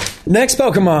need. Next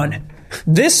Pokemon.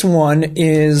 This one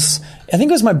is, I think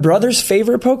it was my brother's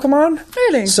favorite Pokemon.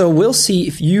 Really? So we'll see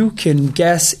if you can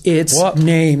guess its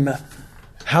name.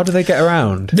 How do they get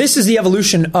around? This is the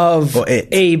evolution of Or it.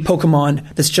 a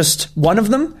Pokemon that's just one of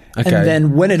them. Okay. And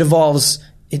then when it evolves,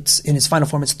 it's in its final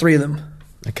form, it's three of them.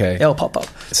 Okay. They'll pop up.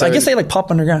 So So- I guess they like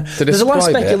pop underground. To There's a lot of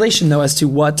describe it- speculation though as to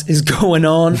what is going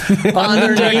on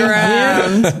Underground.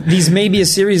 underground. These may be a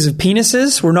series of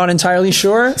penises. We're not entirely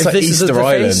sure. It's like Easter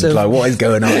Island. of Like, what is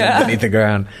going on beneath the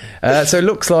ground? So it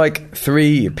looks like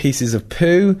 3 pieces of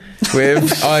poo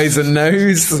with eyes and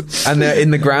nose, and they're in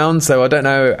the ground. So I don't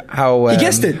know how. you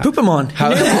guessed it, Poopamon.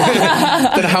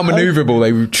 Don't know how maneuverable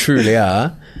they truly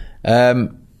are.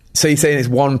 So you're saying it's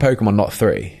one Pokemon, not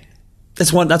 3,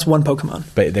 That's one Pokemon.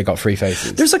 but they got 3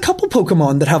 faces. There's a couple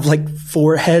Pokemon that have like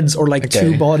 4 heads or like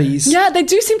Okay. 2 bodies. Yeah, they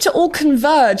do seem to all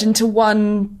converge into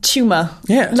one tumor.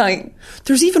 Yeah. Like,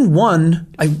 There's even one,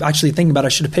 I actually think about it, I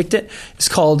should have picked it. It's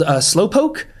called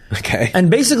Slowpoke. Okay. And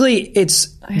basically, it's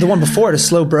the one before it is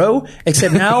Slowbro,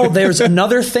 except now there's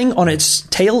another thing on its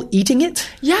tail eating it.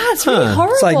 yeah, it's really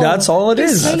horrible. It's like, that's all it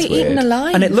It's is. slowly That's eaten weird.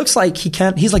 alive. And it looks like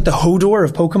he's like the Hodor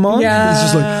of Pokemon. Yeah. He's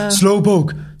just like,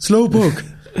 Slowpoke.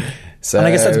 So And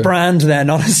I guess that's Brand then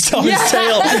on his tail,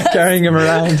 carrying him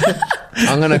around.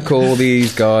 I'm going to call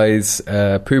these guys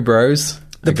Poo Bros.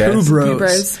 The I guess. Poo Bros.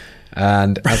 Bros.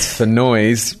 And as for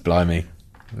noise, blimey,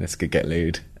 this could get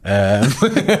lewd. I'm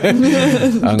going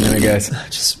to guess. I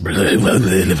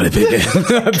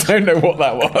don't know what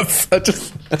that was.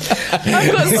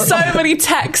 I've got so many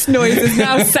text noises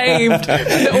now saved in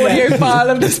the audio file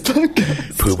of this book.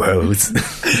 Poo Bros.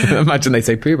 Imagine they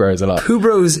say Poo Bros a lot. Poo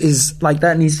Bros is like,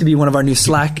 that needs to be one of our new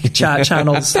Slack chat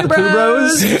channels. The Poo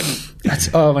Bros. Bros.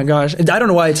 Oh my gosh. I don't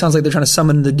know why it sounds like they're trying to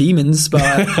summon the demons, but.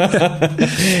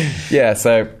 Yeah,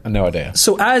 so no idea.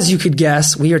 So as you could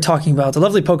guess, we are talking about the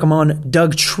lovely Pokemon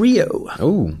Dugtrio.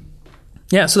 Ooh.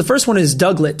 Yeah, so the first one is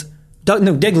Diglett.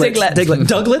 Diglett.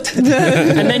 Douglet. And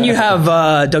then you have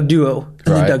Dugduo.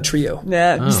 And Right. then Dugtrio.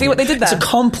 Yeah, you see what they did there? It's a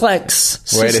complex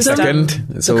Wait a system. second.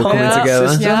 It's all coming complex together.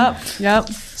 system. Yep.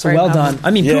 So well done.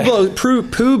 I mean, Yeah. Poo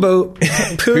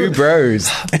Bros.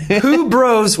 Poo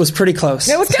Bros was pretty close.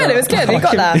 It was good. It was good. You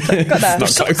got there. Got there. Not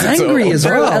So close at angry all. as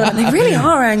well. They really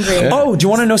are angry. Oh, do you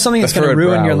want to know something that's The going to furrowed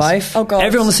ruin your brows. life? Oh, God.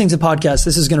 Everyone listening to the podcast,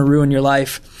 this is going to ruin your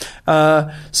life.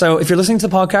 So if you're listening to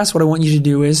the podcast, what I want you to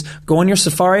do is go on your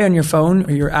Safari on your phone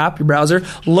or your app, your browser,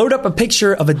 load up a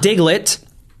picture of a Diglett,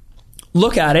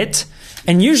 look at it,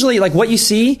 and usually like what you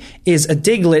see is a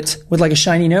Diglett with like a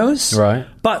shiny nose. Right.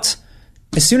 But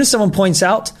as soon as someone points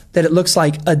out that it looks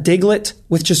like a Diglett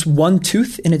with just one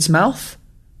tooth in its mouth,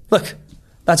 look,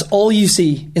 that's all you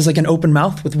see is like an open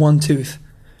mouth with one tooth.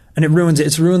 And it ruins it.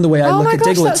 It's ruined the way I Oh look my at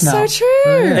gosh, Digletts that's now. so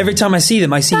true. Every time I see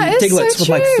them, I see That is Digletts so with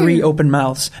like true. 3 open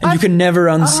mouths. And you can never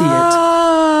unsee it.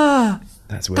 Ah.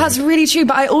 That's weird. That's really true,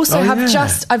 but I also Oh, yeah.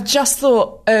 I've just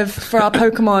thought of, for our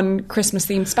Pokemon Christmas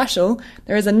themed special,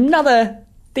 there is another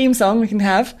theme song we can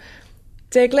have.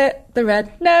 Diglett, the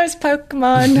red-nosed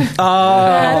Pokemon.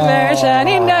 Had a very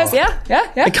shiny nose. Yeah.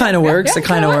 It kind of works. It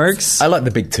kind of works. I like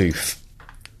the big tooth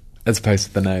as opposed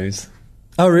to the nose.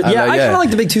 Oh, yeah, I kind yeah. of like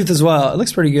the big tooth as well. It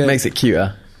looks pretty good. Makes it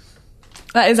cuter.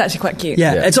 That is actually quite cute.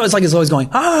 yeah, Yeah. it's always like it's always going,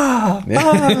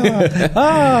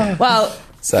 Well,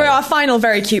 So- for our final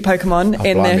very cute Pokemon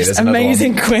in blimey, this there's another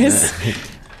amazing one. quiz,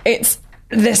 it's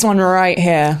this one right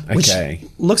here. which Okay.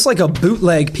 looks like a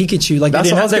bootleg Pikachu. Like That's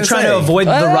they what I was they're gonna trying say. to avoid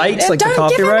the rights, like the Don't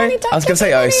give him copyright. any- don't I was going give to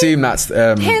say, him I any assume that's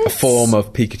a hints. form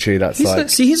of Pikachu that's like...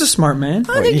 See, he's a smart man.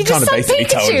 I think you you just kind of said basically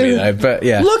told me Pikachu. though, but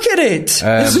yeah. Look at it.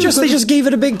 They just gave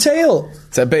it a big tail.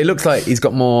 So, but it looks like he's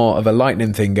got more of a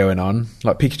lightning thing going on.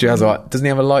 Like Pikachu has a, doesn't he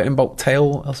have a lightning bolt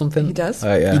tail or something? He does.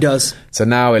 Yeah. He does. So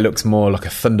now it looks more like a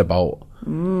thunderbolt.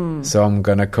 So I'm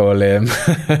gonna call him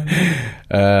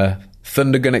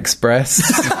Thundergun Express.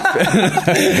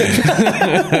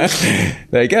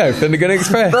 There you go, Thundergun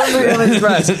Express. Thundergun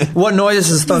Express. What noise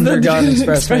does Thundergun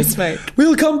Express make?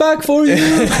 We'll come back for you.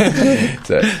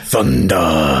 So, thunder.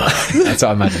 That's what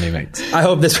I imagine he makes. I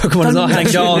hope this Pokemon is not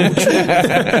hanged on.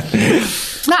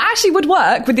 That actually would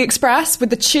work with the Express, with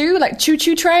the Chew, like Choo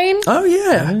Choo Train. Oh,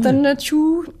 yeah. Thunder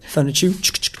Chew.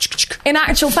 Thunderchew. In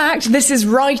actual fact, this is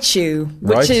Raichu,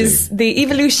 which Raichu. is the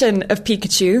evolution of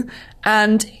Pikachu,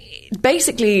 and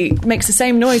basically makes the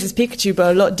same noise as Pikachu,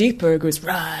 but a lot deeper. It goes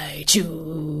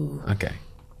Raichu. Okay.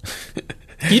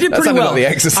 You did That pretty sounded well. like The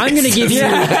Exorcist. I'm going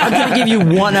to give you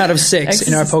 1 out of 6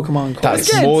 in our Pokemon quiz.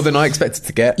 That's good. more than I expected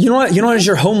to get. You know what is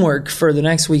your homework for the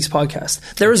next week's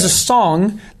podcast? There is a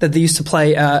song that they used to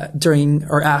play during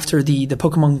or after the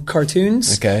Pokemon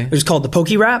cartoons. Okay. It was called the Poke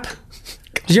Rap.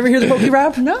 Did you ever hear the Poke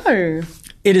Rap? No.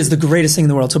 It is the greatest thing in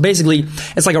the world. So basically,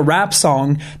 it's like a rap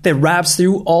song that raps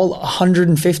through all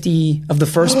 150 of the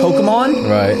first Pokemon.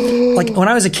 Right. Like when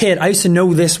I was a kid, I used to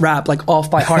know this rap like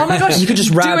off by heart. Oh my gosh. You could just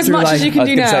Do rap as through much like as you can I was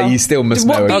do gonna now. say, you still must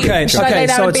What know it. beat? Okay, Should I lay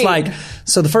down so a it's beat? like,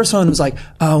 so the first one was like,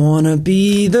 I wanna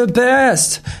be the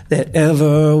best that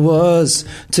ever was,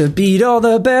 to beat all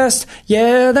the best,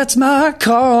 yeah, that's my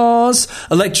cause.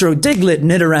 Electro, Diglett,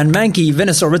 Nidoran, Mankey,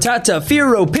 Venusaur, Rattata,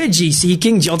 Fearow, Pidgey,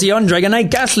 Seaking, Jolteon, Dragonite,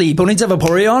 Ghastly, Ponyta,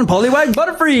 Vaporeon, Poliwag,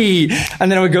 Butterfree.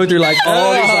 And then I would go through like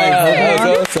all these like,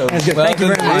 That's awesome. That's good. Thank you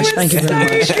very much. Thank you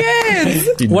very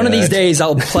much. You One of these nerd. days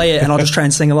I'll play it and I'll just try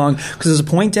and sing along, because there's a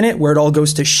point in it where it all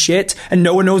goes to shit and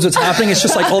no one knows what's happening. It's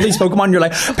just like all these Pokemon, you're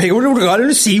like, hey, we're going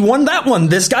to see one, that one,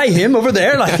 this guy, him over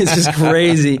there. Like, it's just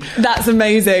crazy. That's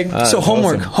amazing. So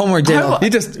homework, Dale. You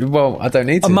just, well, I don't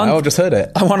need to. month- now, I've just heard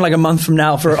it. I want like a month from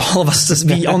now for all of us to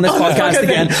be on this podcast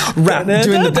again,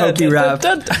 doing the Poke Rap.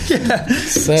 Yeah.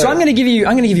 So I'm going to give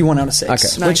you 1 out of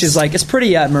 6, Okay. which is like, it's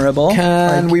pretty admirable.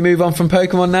 Can we move on from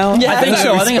Pokemon now? Yeah. I think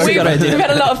so. I think it's a good idea. We've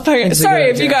had a lot of Pokemon. It's a Sorry good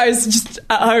if you idea. guys just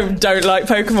at home don't like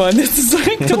Pokemon. This is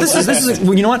like. But this is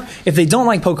well, you know what? If they don't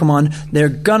like Pokemon, they're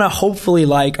gonna hopefully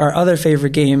like our other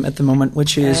favorite game at the moment,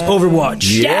 which is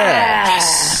Overwatch.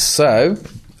 Yes. So,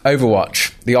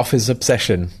 Overwatch, the office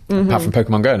obsession. Apart from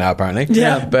Pokemon Go now, apparently.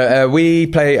 Yeah. But we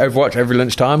play Overwatch every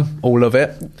lunchtime. All love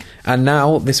it. And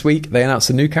now, this week, they announced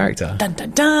a new character. Dun,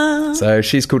 dun, dun. So,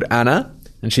 she's called Anna,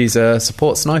 and she's a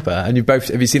support sniper. And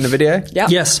have you seen the video? Yep.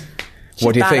 Yes.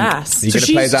 What do you think? badass. Are you So going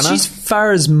to play as Anna? she's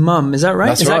Farah's mum. Is that right?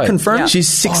 That's is right. that confirmed? Yeah. She's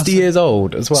 60 years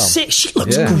old as well. She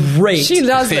looks Yeah. great. She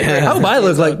does look Yeah. great. I hope I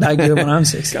look like that good when I'm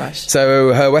 60. Gosh.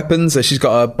 So her weapons, she's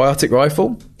got a biotic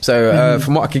rifle. So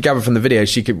from what I could gather from the video,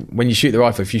 she could, when you shoot the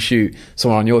rifle, if you shoot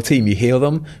someone on your team, you heal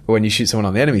them. But when you shoot someone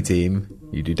on the enemy team,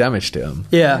 you do damage to them.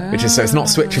 Yeah. Which is, so it's not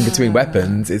switching between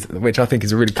weapons, which I think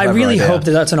is a really I clever really idea. hope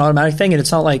that that's an automatic thing and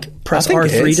it's not like I press think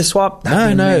it R3 is. to swap. No,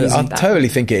 That'd be I amazing. totally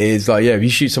think it is. Like, yeah, if you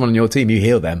shoot someone on your team, you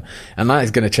heal them, and that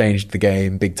is going to change the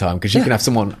game big time, because you can have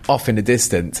someone off in the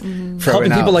distance,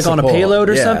 Helping people like on a payload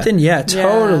or something. Yeah,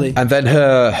 totally. And then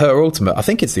her ultimate, I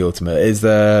think it's the ultimate, is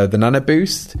the Nano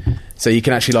Boost. So you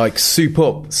can actually like soup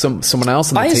up someone else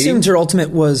on the I team. assumed her ultimate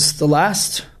was the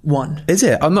last one. Is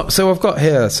it? I'm not. So I've got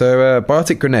here. So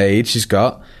Biotic Grenade she's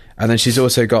got, and then she's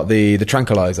also got the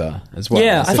Tranquilizer as well.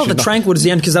 Yeah, So I thought she's the not- Trank was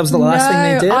the end because that was the last thing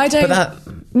they did. I don't.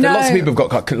 But lots of people have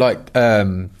got like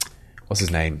what's his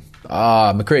name?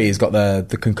 McCree has got the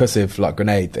concussive like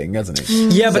grenade thing, hasn't he?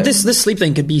 Yeah, but this sleep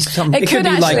thing could be something. It could be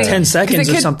like actually, 10 seconds 'cause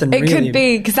it or could- something. It really. could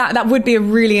be, because that would be a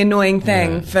really annoying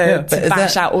thing to But is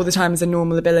bash that- out all the time as a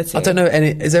normal ability. I don't know.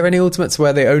 Is there any ultimates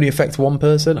where they only affect one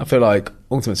person? I feel like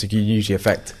ultimates can usually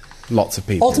affect lots of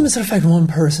people. Ultimates that affect one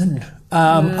person.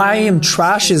 I am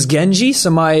trash as Genji, so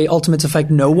my ultimates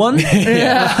affect no one.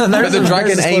 Yeah. But the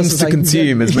dragon aims to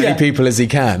consume as many Yeah. people as he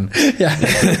can. Yeah,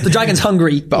 the dragon's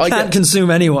hungry, but I can't get- consume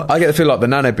anyone. I get the feel like the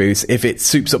Nano Boost, if it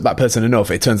soups up that person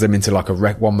enough, it turns them into like a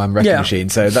one-man wrecking Yeah. machine.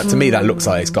 So that to me, that looks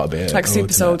like it's got to be Like an Super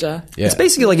ultimate. Soldier. Yeah. It's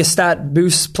basically like a stat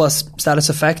boost plus status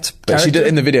effect. But she character. did,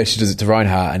 in the video, she does it to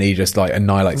Reinhardt, and he just like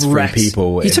annihilates three Wrecks.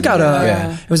 people. He took out a.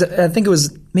 Yeah. It was. I think it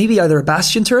was maybe either a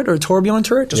Bastion turret or a Tourbillon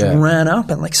turret. Just Yeah. ran up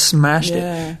and like smashed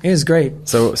Yeah. it. It was great.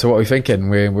 So what are we thinking?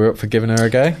 We're up for giving her a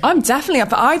go? I'm definitely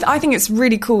up. I think it's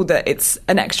really cool that it's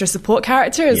an extra support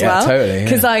character as Yeah, well. totally, yeah.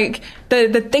 Because like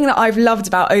the thing that I've loved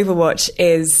about Overwatch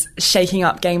is shaking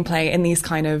up gameplay in these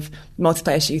kind of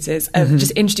multiplayer shooters of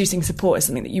just introducing support as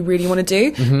something that you really want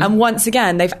to do. And once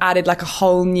again, they've added like a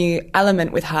whole new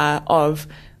element with her of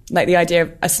like the idea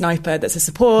of a sniper that's a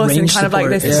support and Range kind of like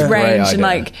support, this yeah. range Great and idea.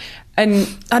 like And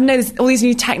I don't know, there's all these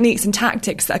new techniques and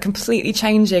tactics that are completely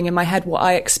changing in my head what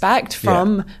I expect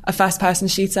from a first-person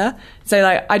shooter. So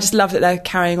like, I just love that they're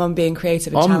carrying on being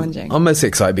creative and challenging. I'm mostly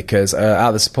excited because out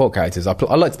of the support characters, I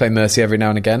like to play Mercy every now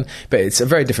and again, but it's a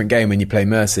very different game when you play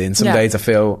Mercy. And some days I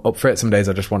feel up for it, some days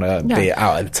I just want to be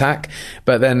out of attack.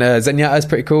 But then Zenyatta's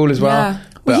pretty cool as well. Yeah.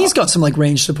 Well, he's got some like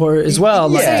range support as well,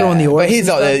 like throwing the orbs. But he's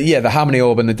got the Harmony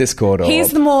Orb and the Discord Orb.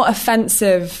 He's the more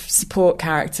offensive support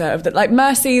character of the, like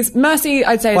Mercy,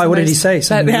 I'd say. Why? What did he say?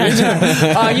 Something you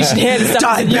should hear the stuff.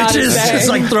 Die, bitches! Just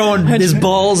like throwing his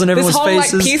balls in everyone's this whole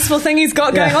faces. Like peaceful thing he's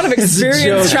got going on of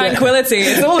experience tranquility.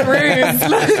 It's all a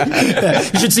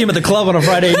ruse. You should see him at the club on a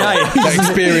Friday night.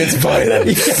 Experience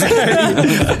violence.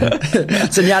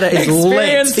 Zenyatta is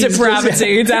Experience lit.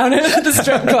 depravity down at the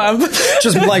strip club.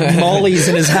 Just like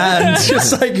mollies in his hands,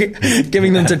 just like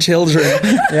giving them to children.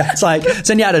 Yeah, it's like,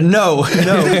 Zenyatta, no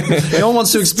one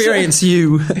wants to experience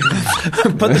you.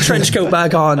 Put the trench coat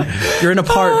back on. You're in a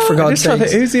park, for God's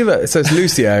sake. Who's the other? So it's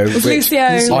Lucio.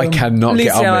 Lucio. I cannot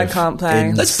get on with. I can't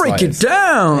play. Let's break it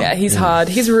down. Yeah, he's hard.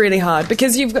 He's really hard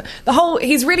because you've got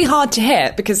he's really hard to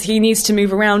hit because he needs to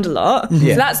move around a lot.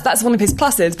 So that's one of his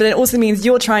pluses, but it also means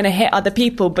you're trying to hit other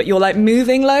people, but you're like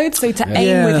moving loads. So to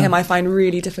aim with him, I find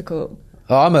really difficult.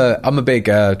 I'm a big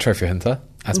trophy hunter,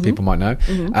 as people might know,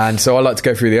 and so I like to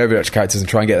go through the Overwatch characters and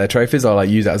try and get their trophies. I like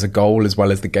use it as a goal as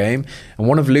well as the game. And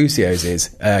one of Lucio's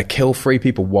is kill 3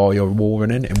 people while you're wall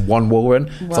running in one wall run.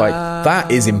 Wow. It's like,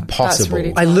 that is impossible.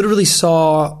 Really I literally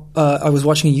saw. I was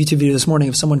watching a YouTube video this morning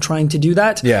of someone trying to do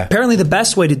that. Yeah. Apparently, the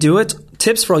best way to do it.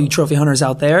 Tips for all you trophy hunters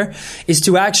out there is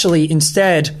to actually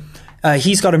instead.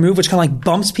 He's got a move which kind of like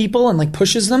bumps people and like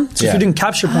pushes them. So if you're doing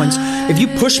capture points, if you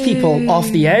push people off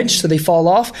the edge so they fall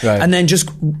off, and then just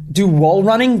do wall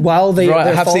running while they're I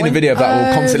have falling. seen a video of that.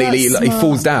 Will constantly he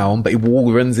falls down, but he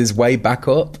wall runs his way back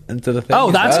up into the thing.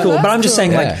 Oh, that's cool. But I'm just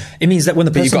saying, like, it means that when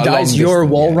the person dies, you're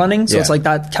wall running. So it's like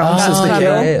that counts as the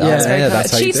kill.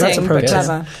 That's cheating. That's a pro tip.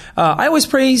 Clever. I always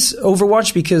praise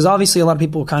Overwatch because obviously a lot of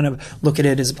people kind of look at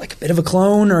it as like a bit of a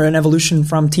clone or an evolution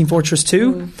from Team Fortress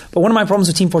 2. But one of my problems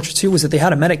with Team Fortress 2 was that they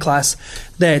had a medic class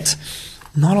that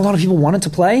not a lot of people wanted to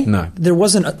play. No. There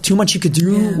wasn't too much you could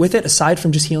do with it aside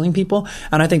from just healing people.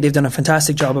 And I think they've done a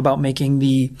fantastic job about making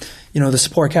the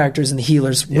support characters and the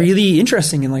healers really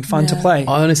interesting and like fun to play.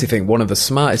 I honestly think one of the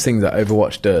smartest things that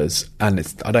Overwatch does, and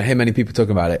I don't hear many people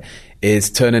talking about it,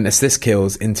 is turning assist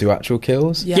kills into actual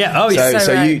kills.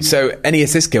 So any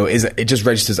assist kill it just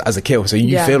registers as a kill, so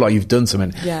you feel like you've done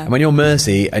something. And when you're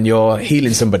Mercy and you're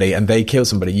healing somebody and they kill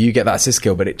somebody, you get that assist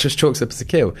kill, but it just chalks up as a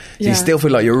kill. So you still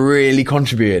feel like you're really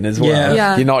contributing as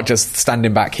well. You're not just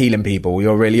standing back healing people,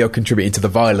 you're contributing to the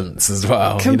violence as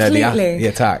well. Completely. The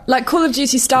attack. Like Call of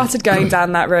Duty started going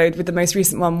down that road with the most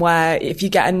recent one where if you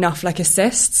get enough like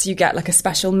assists, you get like a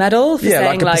special medal for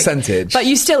saying like a percentage. But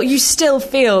you still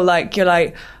feel like you're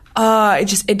like,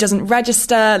 it doesn't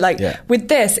register. With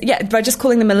this, by just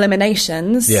calling them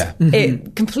eliminations,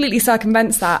 it completely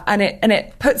circumvents that and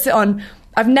it puts it on.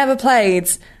 I've never played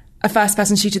a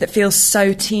first-person shooter that feels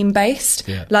so team-based.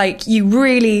 Like, you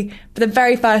really, for the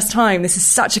very first time, this is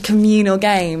such a communal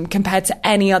game compared to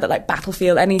any other, like,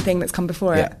 Battlefield, anything that's come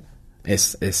before it.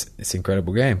 It's an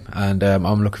incredible game, and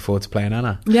I'm looking forward to playing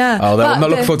Anna. Although I'm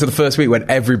not looking forward to the first week when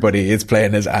everybody is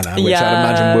playing as Anna, which I'd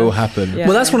imagine will happen.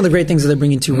 Well, that's one of the great things that they're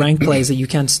bringing to ranked plays, that you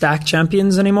can't stack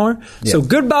champions anymore. So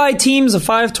goodbye teams of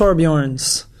 5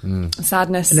 Torbjorns.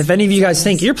 Sadness. And if any of you guys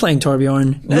think you're playing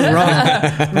Torbjorn, you're wrong.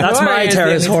 That's my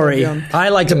territory. I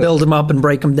like to build them up and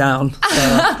break them down. So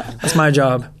that's my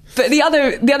job. But the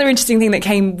other interesting thing that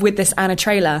came with this Anna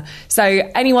trailer, so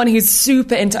anyone who's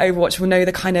super into Overwatch will know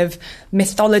the kind of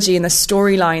mythology and the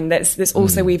storyline that's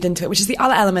also weaved into it, which is the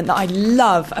other element that I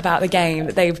love about the game,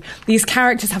 that these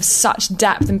characters have such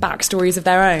depth and backstories of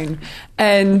their own.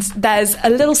 And there's a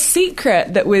little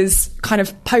secret that was kind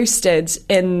of posted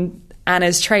in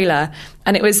Anna's trailer,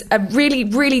 and it was a really,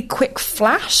 really quick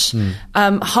flash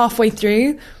halfway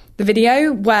through the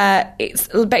video where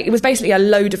it was basically a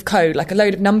load of code, like a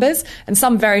load of numbers, and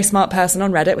some very smart person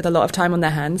on Reddit with a lot of time on their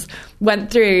hands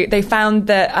went through. They found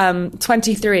that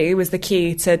 23 was the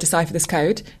key to decipher this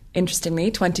code. Interestingly,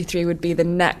 23 would be the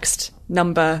next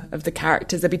number of the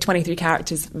characters. There'd be 23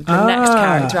 characters of the next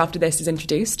character after this is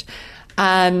introduced.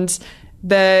 And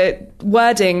the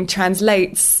wording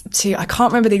translates to, I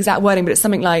can't remember the exact wording, but it's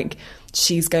something like,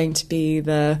 she's going to be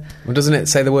the... Well, doesn't it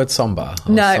say the word Somba?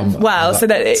 No, well, so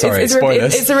that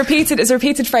it's a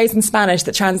repeated phrase in Spanish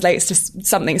that translates to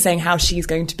something saying how she's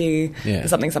going to be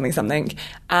something.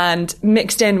 And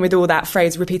mixed in with all that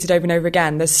phrase repeated over and over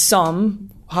again, there's Som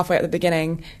halfway at the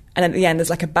beginning, and at the end there's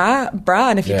like a bra,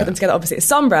 and if you put them together, obviously it's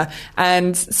Sombra.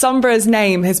 And Sombra's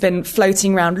name has been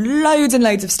floating around loads and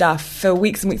loads of stuff for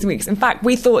weeks and weeks and weeks. In fact,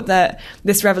 we thought that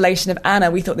this revelation of Anna,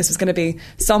 we thought this was going to be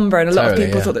Sombra, and a lot of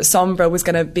people thought that Sombra was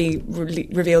going to be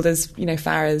revealed as, you know,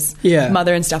 Farah's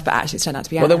mother and stuff, but actually it's turned out to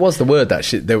be Anna. Well, there was the word that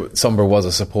Sombra was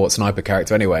a support sniper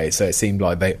character anyway, so it seemed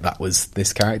like that was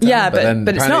this character. Yeah, but then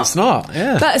apparently it's not.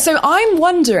 Yeah. But so I'm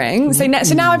wondering. So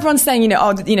now everyone's saying,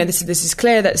 this is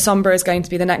clear that Sombra is going to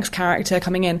be the next character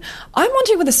coming in. I'm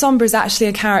wondering whether Sombra is actually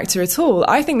a character at all.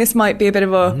 I think this might be a bit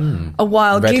of a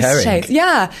wild red goose herring. chase.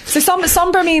 Yeah. So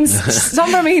Sombra means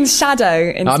shadow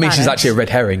in Spanish. I mean, she's actually a red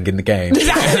herring in the game.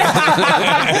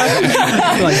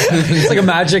 It's like a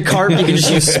magic carp. You can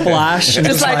just use splash. And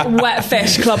just like wet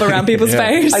fish club around people's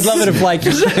face. I'd love it if like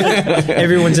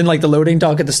everyone's in like the loading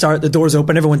dock at the start, the doors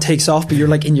open, everyone takes off, but you're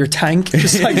like in your tank,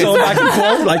 just like going back and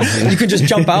forth. Like you could just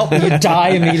jump out and you die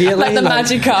immediately. Like the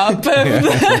magic carp.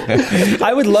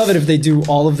 I would love it if they do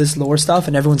all of this lore stuff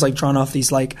and everyone's like drawn off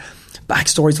these like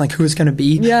backstories, like who it's going to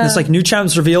be. Yeah. And it's like new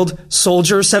champs revealed,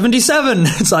 Soldier 77.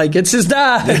 It's like it's his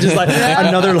dad. Just like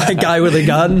another like guy with a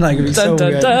gun. Like it'd be so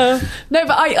weird. No,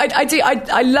 but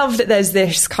I love that there's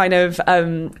this kind of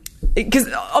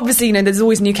because obviously, you know, there's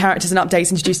always new characters and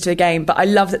updates introduced to a game, but I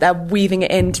love that they're weaving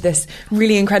it into this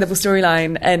really incredible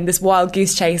storyline and this wild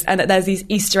goose chase, and that there's these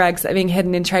Easter eggs that are being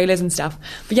hidden in trailers and stuff.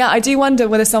 But yeah, I do wonder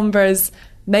whether Sombra is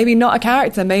maybe not a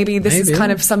character. Maybe this is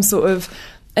kind of some sort of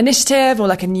initiative, or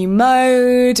like a new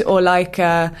mode, or like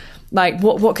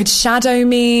what could shadow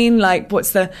mean? Like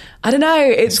what's the, I don't know.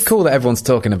 It's cool that everyone's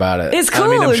talking about it. It's cool. I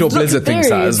mean, I'm sure Blizzard thinks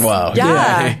that as well.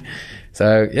 Yeah.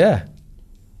 So yeah,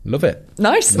 love it.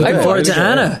 Nice. Looking forward to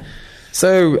Anna.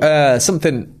 So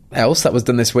something else that was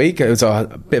done this week, it was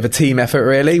a bit of a team effort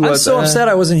really. I'm so upset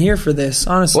I wasn't here for this,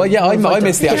 honestly. Well, yeah, I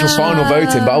missed the actual final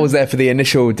voting, but I was there for the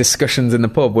initial discussions in the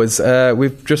pub. We've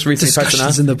just recently posted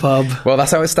discussions in the pub. Well,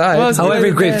 that's how it started. Well, how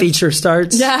every great feature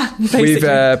starts. Yeah, basically.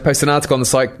 We've posted an article on the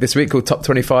site this week called Top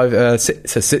 25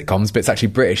 sitcoms, but it's actually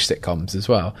British sitcoms as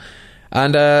well.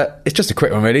 And it's just a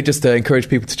quick one, really, just to encourage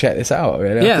people to check this out,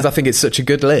 really. Because I think it's such a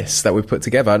good list that we've put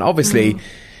together. And obviously...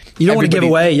 You don't want to give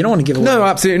away. No,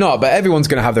 absolutely not. But everyone's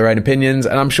going to have their own opinions,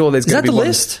 and I'm sure there's going to be... Is that the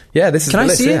list? Yeah, this is the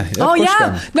list. Can I see it? Oh,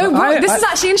 yeah. No, this is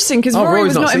actually interesting, because Rory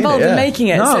was not involved in making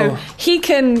it. No. So he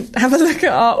can have a look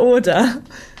at our order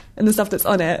and the stuff that's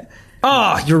on it.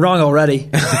 Oh, you're wrong already.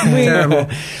 Terrible.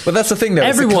 But that's the thing, though.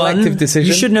 Everyone, it's a collective decision.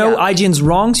 You should know IGN's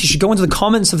wrong, so you should go into the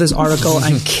comments of this article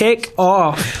and kick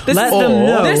off. Let them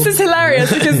know. This is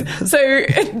hilarious, because so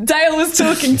Dale was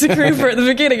talking to Krupa at the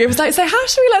beginning. It was like, so how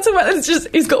should we let him about this? Just,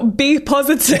 he's got B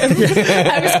positive!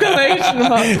 Exclamation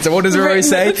mark. So what does Rory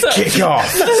say? Kick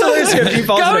off!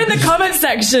 Go in the comment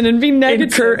section and be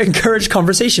negative. Encourage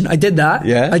conversation. I did that.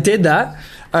 Yeah. I did that.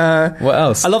 What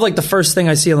else? I love, like, the first thing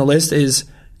I see on the list is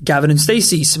Gavin and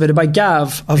Stacey, submitted by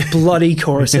Gav. Of bloody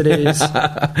course it is.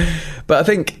 But I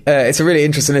think it's a really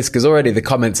interesting list, because already the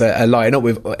comments are lining up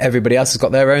with everybody else has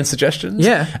got their own suggestions.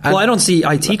 Yeah. Well, I don't see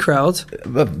IT crowd.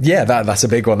 Yeah, that's a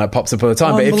big one that pops up all the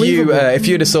time. But if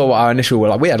you'd have saw what our initial were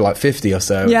like, we had like 50 or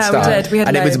so. Yeah, we did. We had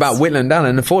and loads. It was about whittling down,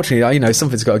 and unfortunately, you know,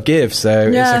 something's got to give. So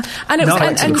yeah, and so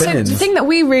opinions. the thing that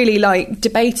we really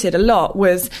debated a lot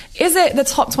was, is it the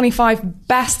top 25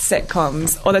 best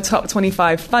sitcoms or the top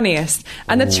 25 funniest?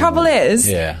 And the trouble is,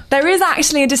 there is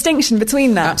actually a distinction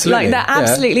between that. Absolutely. Like, there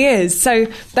absolutely is. So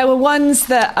there were ones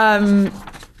that, kind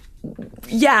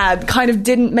of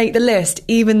didn't make the list,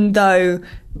 even though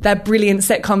they're brilliant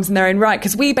sitcoms in their own right.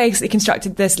 Because we basically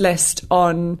constructed this list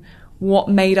on what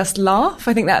made us laugh.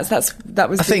 I think that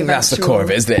was. I think that's the core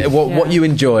of it, isn't it? What you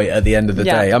enjoy at the end of the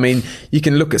day. I mean, you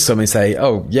can look at something and say,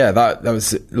 "Oh, yeah, that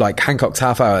was like Hancock's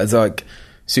Half Hour." It's like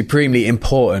supremely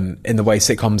important in the way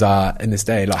sitcoms are in this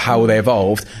day, like how they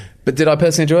evolved. But did I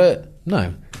personally enjoy it?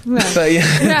 No. But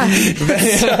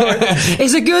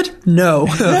is it good? No.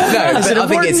 But I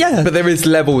think but there is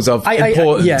levels of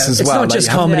importance as well. It's not just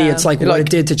comedy, it's like what it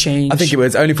did to change. I think it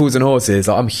was Only Fools and Horses.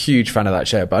 Like, I'm a huge fan of that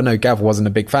show, but I know Gav wasn't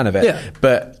a big fan of it. Yeah.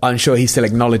 But I'm sure he still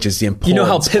acknowledges the importance. You know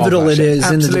how pivotal it is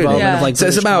in the development of like so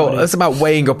it's about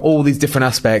weighing up all these different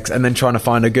aspects and then trying to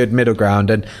find a good middle ground.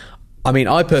 And I mean,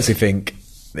 I personally think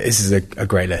this is a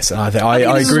great list, and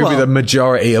I agree with the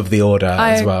majority of the order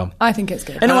as well. I think it's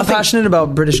good. And I'm passionate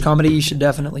about British comedy. You should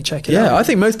definitely check it out. Yeah, I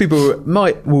think most people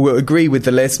will agree with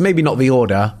the list. Maybe not the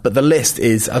order, but the list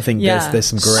is. I think there's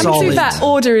some great. I think that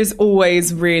order is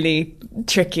always really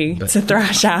tricky to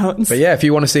thrash out. But yeah, if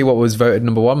you want to see what was voted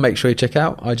number one, make sure you check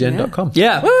out IGN.com.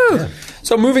 Yeah. Woo!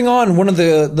 So moving on, one of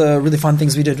the really fun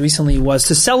things we did recently was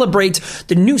to celebrate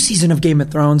the new season of Game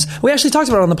of Thrones. We actually talked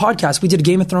about it on the podcast. We did a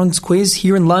Game of Thrones quiz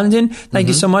here in London. Thank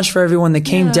you so much for everyone that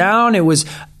came down. It was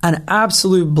an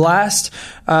absolute blast.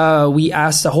 We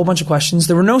asked a whole bunch of questions.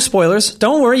 There were no spoilers.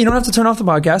 Don't worry, you don't have to turn off the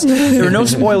podcast. There were no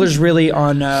spoilers really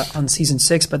on season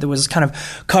 6, but there was kind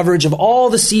of coverage of all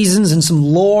the seasons and some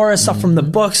lore, stuff from the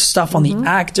books, stuff on the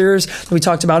actors that we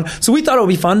talked about. So we thought it would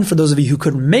be fun for those of you who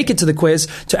couldn't make it to the quiz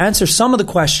to answer some of the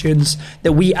questions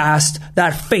that we asked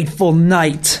that fateful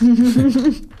night.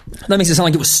 That makes it sound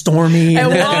like it was stormy.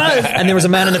 And there was a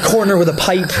man in the corner with a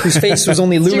pipe whose face was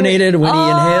only illuminated when he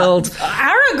inhaled.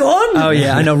 Aragorn! Oh,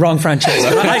 yeah, I know. Wrong franchise.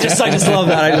 I just love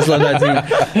that. I just love that,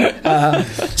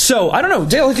 too. So, I don't know.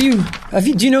 Dale, do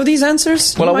you know these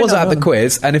answers? Well, You I might was not at know the them.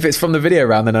 quiz, and if it's from the video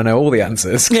round, then I know all the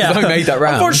answers. 'Cause I made that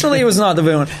round. Unfortunately, it was not the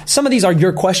video one. Some of these are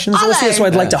your questions, Alicia, so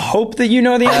I'd like to hope that you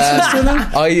know the answers to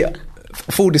them.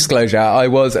 Full disclosure, I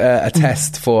was a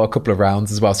test for a couple of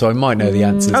rounds as well, so I might know the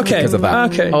answers because of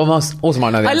that. Okay. I also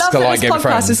might know the I answers love because I that like this Game of podcast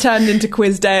Thrones. has turned into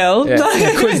Quiz Dale.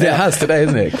 Yeah. Quiz it has today,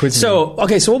 isn't it? Quiz So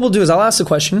what we'll do is I'll ask the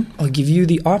question. I'll give you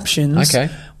the options. Okay.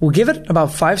 We'll give it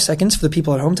about 5 seconds for the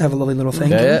people at home to have a lovely little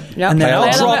thing. Yeah. And then Play I'll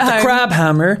along. drop At the home. crab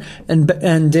hammer,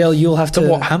 and Dale, you'll have to... The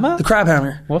what hammer? The crab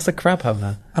hammer. What's a crab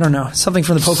hammer? I don't know. Something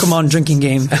from the Pokemon drinking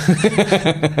game.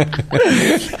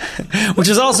 Which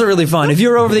is also really fun. If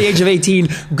you're over the age of 18,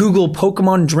 Google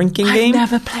Pokemon drinking game.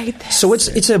 I've never played this. So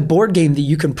it's a board game that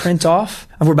you can print off.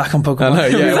 And we're back on Pokemon. I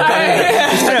know,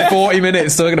 yeah. We spent 40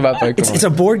 minutes talking about Pokemon. It's a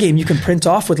board game you can print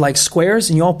off with like squares,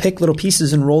 and you all pick little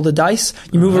pieces and roll the dice.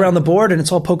 You move around the board, and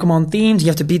it's all Pokemon themed. You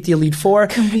have to beat the Elite Four.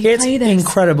 It's play this?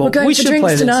 incredible. We're going we for should drinks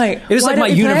play this. tonight. It is Why like don't my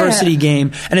we play university it?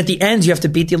 game, and at the end you have to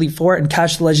beat the Elite Four and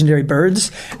catch the legendary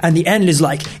birds. And the end is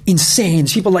like insane.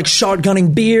 People like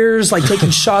shotgunning beers, like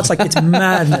taking shots. Like it's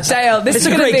madness. Dale, this It's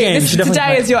is a going to great be game. You should definitely today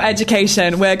play it. is your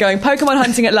education. We're going Pokemon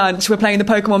hunting at lunch. We're playing the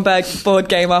Pokemon board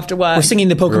game after work. We're singing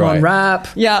the Pokemon Right. rap.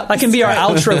 Yeah. That can be our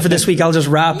outro for this week. I'll just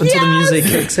rap until the Yes!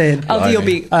 music kicks in. I'll do your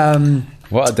beat.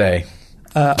 What a day.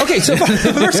 Okay, so the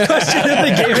first question in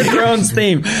the Game of Thrones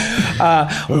theme.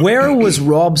 Where was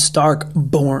Robb Stark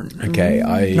born? Okay,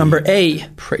 Number A,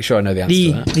 pretty sure I know the answer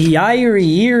to that. the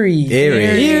Eyrie.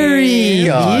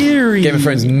 Game of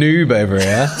Thrones noob over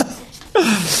here.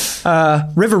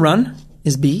 River Run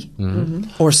is B.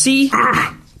 Or C,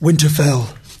 Winterfell,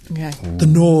 Okay. the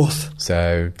North.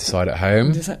 So decide at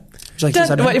home. Would you like to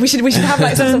decide? Wait, we should have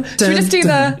like some. Should we just do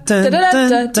the?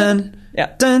 Yeah.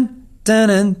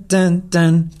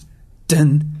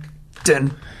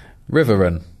 River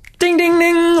Run. Ding, ding,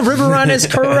 ding. River Run is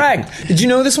correct. Did you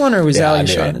know this one, or was Yeah, I Ali knew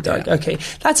shot it, in the dark? yeah. Okay,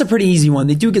 that's a pretty easy one.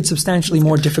 They do get substantially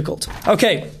more difficult.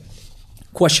 Okay,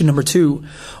 question number 2.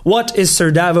 What is Sir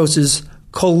Davos's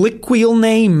colloquial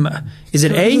name? Is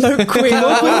it A? Why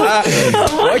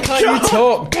can't you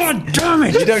talk? God damn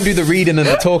it! You don't do the reading and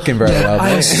the talking very well. I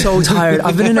am mate. so tired.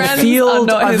 I've been in a Friends are field.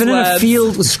 not I've his been in a words.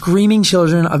 field with screaming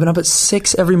children. I've been up at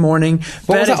 6 every morning.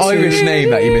 What was that Irish name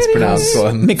that you mispronounced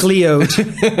on? McLeod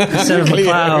instead of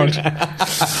McLeod.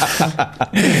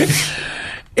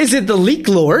 Is it the Leek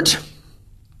Lord,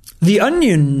 the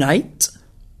Onion Knight,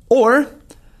 or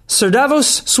Sir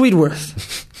Davos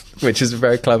Sweetworth? Which is a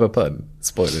very clever pun.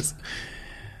 Spoilers.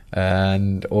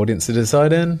 And audience are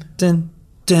deciding. Dun,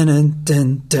 dun, dun,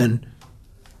 dun, dun.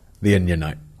 The Onion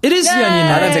Knight. It is the Onion I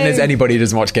Knight. don't think there's anybody who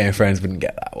doesn't watch Game of Thrones wouldn't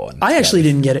get that one. I actually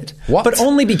didn't get it. What? But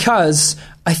only because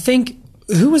I think,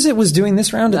 who was doing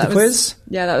this round at the quiz?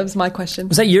 Yeah, that was my question.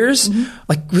 Was that yours?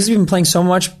 Like, was he been playing so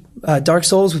much Dark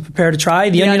Souls with Prepare to Try?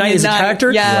 The Onion Knight Onion is a Knight,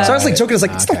 character. yeah. So I was like joking. I was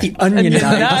like, it's not the Onion Knight.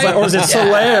 I was like, or is it Yeah.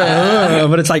 Solaire?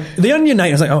 But it's like the Onion Knight.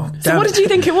 I was like, oh, damn So what it. did you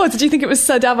think it was? Did you think it was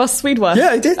Sir Davos Sweetworth? Yeah,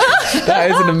 I did.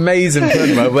 That is an amazing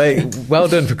pun, by the way. Well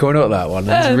done for coming up with that one.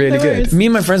 That's Yeah, really no good. worries. Me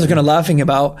and my friends were kind of laughing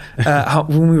about how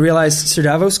when we realized Sir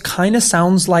Davos kind of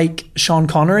sounds like Sean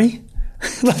Connery.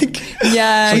 Like,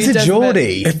 Yeah, He's he a does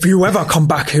Geordie. if you ever come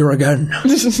back here again,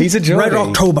 He's a Geordie. Red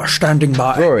October standing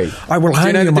by. Rory, I will do hang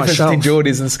you know you the difference myself. between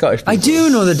Geordies and Scottish people? I do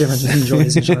know the difference between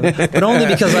Geordies and Shore, but only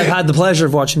because I've had the pleasure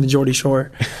of watching the Geordie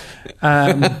Shore.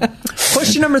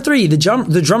 Question number 3.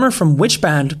 The drummer from which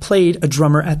band played a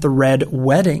drummer at the Red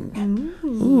Wedding?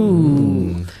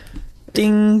 Ooh.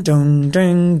 Ding, dong,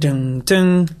 ding, ding,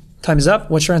 ding. Time is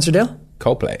up. What's your answer, Dale?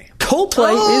 Coldplay.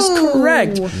 Coldplay is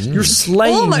correct. You're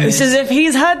slaying Almost it. as if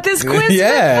he's had this quiz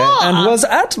Yeah. before. And was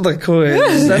at the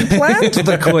quiz and planned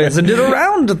the quiz and did a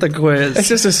round at the Let's quiz.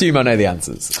 just assume I know the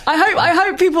answers. I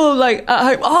hope people like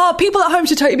at home. People at home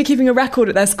should totally be keeping a record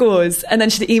of their scores, and then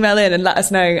should email in and let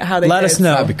us know how they Let did. us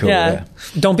know. That'd be cool. Yeah. Yeah.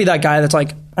 Don't be that guy that's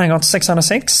like, I got 6 out of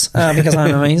 6 because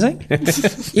I'm amazing.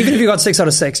 Even if you got 6 out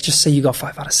of 6, just say you got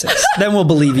 5 out of 6. Then we'll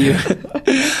believe you.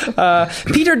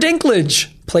 Peter Dinklage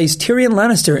plays Tyrion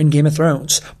Lannister in Game of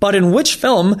Thrones. But in which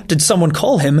film did someone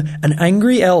call him an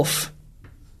angry elf?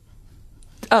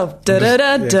 Oh,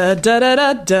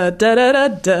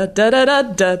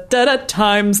 da-da-da-da-da-da-da-da-da-da-da-da-da-da-da-da,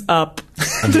 time's up.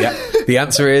 And the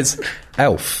answer is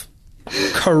elf.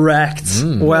 Correct.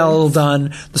 Well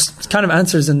done. The kind of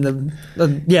answers in the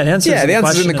answers. Yeah, the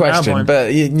answer's in the that question, one.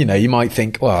 but you might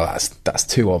think, well, that's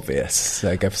too obvious.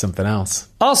 So go for something else.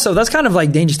 Also, that's kind of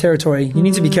like dangerous territory. You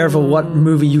need to be careful what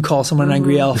movie you call someone an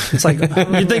angry elf. It's like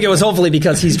you'd think it was hopefully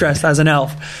because he's dressed as an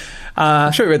elf.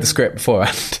 I'm sure you read the script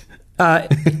beforehand.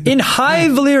 In High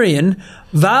Valyrian,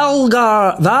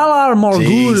 Valar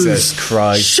Morghulis. Jesus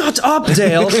Christ. Shut up,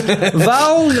 Dale.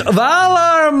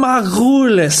 Valar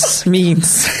Morghulis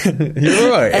means. You're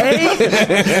right.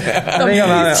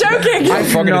 He's joking. I have a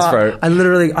frog in his throat.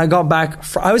 I got back.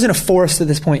 I was in a forest at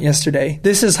this point yesterday.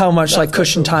 This is how much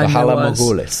cushion time there Valar was.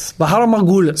 Morghulis. Valar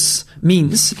Morghulis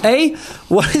means A,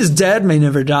 what is dead may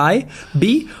never die.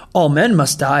 B, all men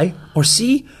must die. Or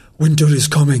C, winter is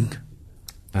coming.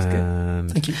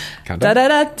 Thank you.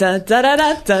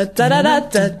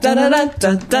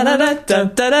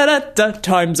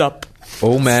 Time's up.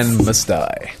 All men must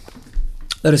die.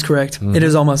 That is correct. It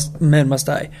is almost men must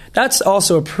die. That's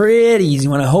also a pretty easy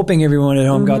one. I'm hoping everyone at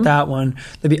home got that one.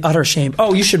 That'd be utter shame.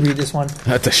 Oh, you should read this one.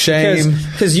 That's a shame.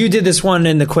 Because you did this one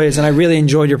in the quiz, and I really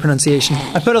enjoyed your pronunciation.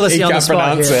 I put Alicia on the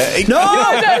spot pronounce here. it. No!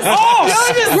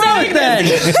 Right then!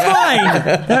 Fine!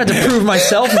 I had to prove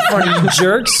myself in front of you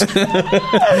jerks.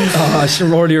 I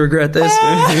should already regret this.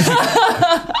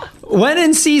 When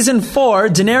in season 4,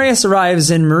 Daenerys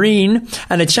arrives in Meereen,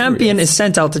 and a champion is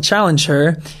sent out to challenge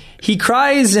her, he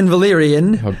cries in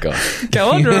Valyrian. Oh, God.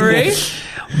 Go on, Rory.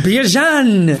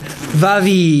 Birjan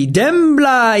vavi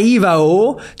dembla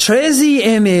ivao trezi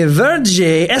eme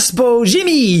verge espo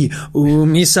jimi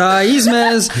umisa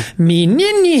ismes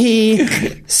mininihi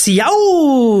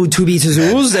siau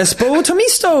tubitazuz espo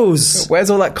tomistos. Where's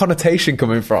all that connotation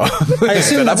coming from? I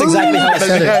assume that's exactly how I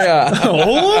said it.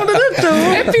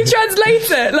 If you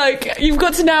translate it, you've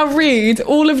got to now read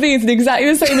all of these in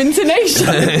exactly the same intonation.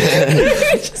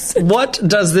 What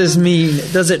does this mean?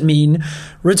 Does it mean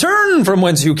return from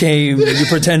whence you came, you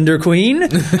pretender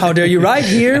queen? How dare you ride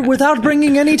here without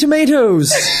bringing any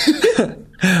tomatoes?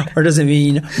 Or does it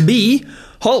mean B,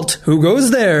 halt, who goes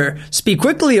there? Speak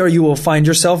quickly or you will find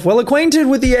yourself well acquainted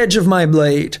with the edge of my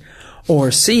blade.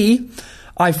 Or C,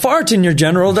 I fart in your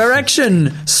general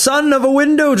direction, son of a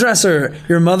window dresser.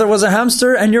 Your mother was a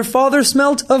hamster and your father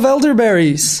smelt of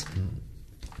elderberries.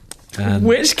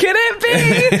 Which could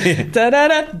it be?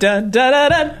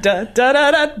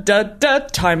 Da-da-da-da-da-da-da-da-da-da-da-da.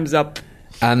 Time's up.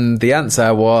 And the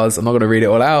answer was, I'm not going to read it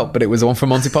all out, but it was the one from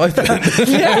Monty Python.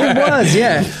 Yeah, it was,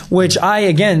 yeah. Which I,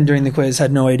 again, during the quiz,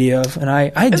 had no idea of. And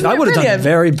I would have done brilliant?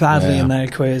 very badly in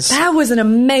that quiz. That was an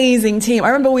amazing team. I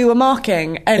remember we were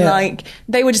marking and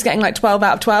they were just getting 12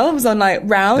 out of 12s on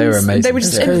rounds. They were amazing. They were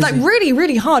just really,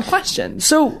 really hard questions.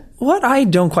 So what I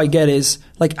don't quite get is,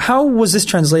 how was this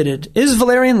translated? Is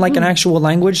Valyrian an actual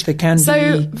language that can be...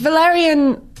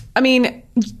 Valyrian,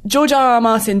 George R.R.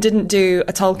 Martin didn't do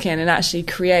a Tolkien and actually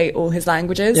create all his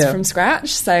languages from scratch.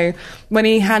 So when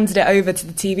he handed it over to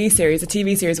the TV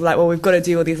series were well, we've got to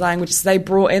do all these languages. So they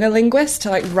brought in a linguist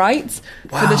to write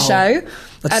for the show.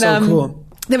 That's so cool.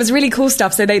 There was really cool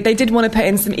stuff. So they did want to put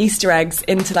in some Easter eggs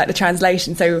into the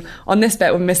translation. So on this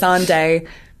bit with Missandei,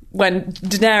 when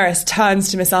Daenerys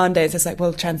turns to Missandei, it's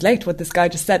well, translate what this guy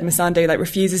just said. Missandei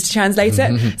refuses to translate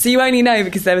it. So you only know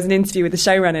because there was an interview with the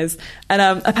showrunners,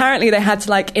 and apparently they had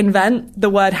to invent the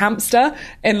word hamster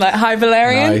in High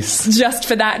Valyrian just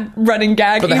for that running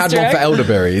gag. But they had one for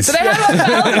elderberries. But they had one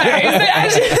for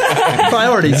elderberries.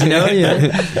 Priorities,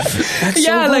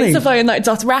 Yeah, stuff in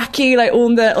Dothraki,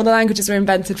 all the languages were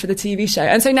invented for the TV show,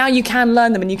 and so now you can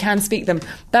learn them and you can speak them.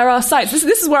 There are sites.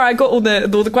 This is where I got all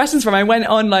the questions from. I went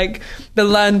on the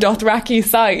Learn Dothraki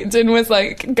site and was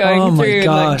going through and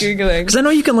Googling. Because I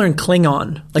know you can learn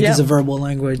Klingon, as a verbal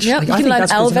language. Yeah, you can learn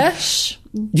Elvish.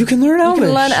 You can learn Elvish. You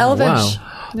can learn Elvish.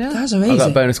 Wow. Yeah. That's amazing. I've got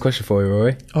a bonus question for you,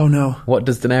 Rory. Oh no. What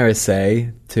does Daenerys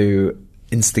say to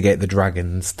instigate the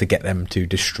dragons to get them to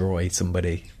destroy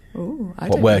somebody? Ooh,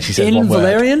 what word? She says in one word.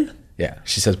 Valerian? Yeah,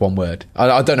 she says one word.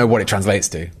 I don't know what it translates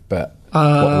to, but what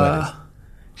word is it?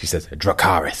 She says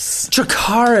Dracarys.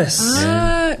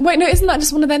 Dracarys. Wait, no, isn't that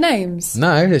just one of their names?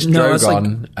 No, it's No, it's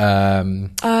Drogon.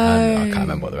 And I can't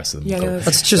remember what the rest of them are called.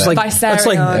 That's just that's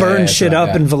Viserion. burn shit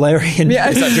up in Valerian. Yeah.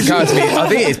 It's Dracarys. I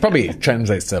think it probably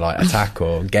translates to attack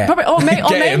or get. Probably, or maybe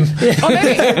him.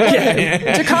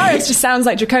 Dracarys just sounds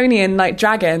like draconian,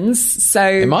 dragons. So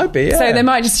it might be. Yeah. So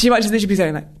she might just literally be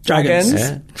saying dragons.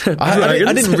 Yeah.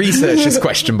 I didn't research this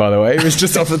question, by the way. It was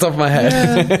just off the top of my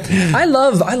head. I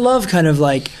love kind of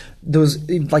those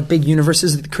like big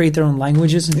universes that create their own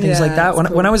languages and things like that.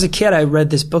 When I was a kid, I read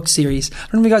this book series. I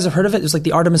don't know if you guys have heard of it. It was like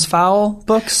the Artemis Fowl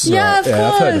books. Yeah, of I've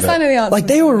heard of course. I know the answer. Like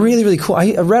they were really, really cool.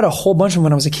 I read a whole bunch of them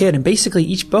when I was a kid, and basically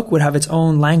each book would have its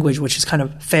own language, which is kind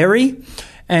of fairy.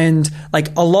 And like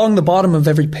along the bottom of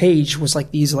every page was like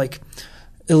these like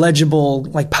illegible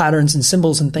like patterns and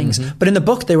symbols and things. But in the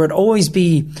book, there would always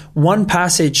be one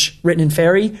passage written in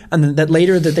fairy, and then that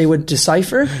later that they would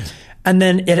decipher. And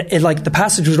then it like the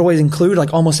passage would always include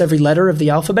like almost every letter of the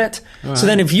alphabet. So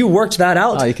then if you worked that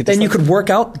out, then you could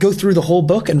go through the whole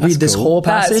book and read this whole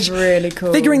passage. That's really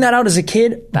cool. Figuring that out as a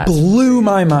kid blew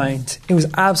my mind. It was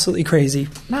absolutely crazy.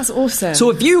 That's awesome.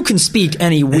 So if you can speak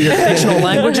any weird fictional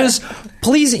languages,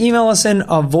 please email us in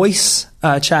a voice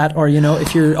chat, or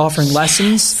if you're offering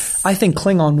lessons. I think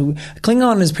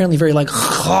Klingon is apparently very like.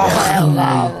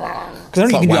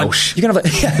 Because like Welsh. You can have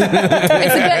it's a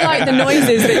bit like the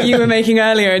noises that you were making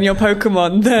earlier in your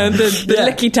Pokemon, the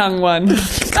licky tongue one.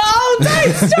 Oh,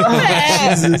 don't stop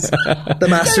it! Jesus. The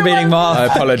masturbating moth. I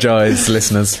apologise,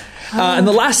 listeners. And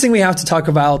the last thing we have to talk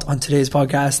about on today's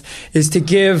podcast is to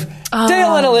give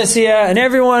Dale and Alicia and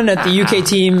everyone at the UK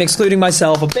team, excluding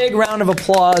myself, a big round of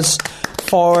applause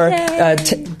for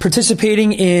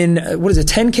participating in,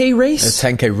 10K race? A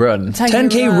 10K run.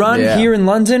 10K run here in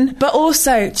London. But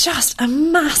also, just a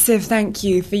massive thank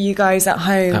you for you guys at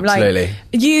home. Absolutely. Like,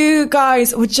 you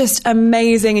guys were just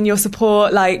amazing in your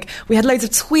support. Like, we had loads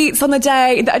of tweets on the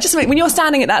day. When you're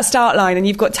standing at that start line and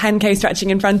you've got 10K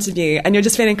stretching in front of you and you're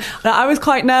just feeling, I was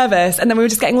quite nervous. And then we were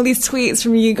just getting all these tweets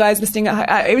from you guys listening at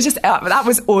home. It was just, that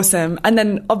was awesome. And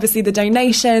then obviously the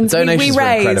donations. The donations we were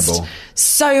raised incredible.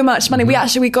 So much money.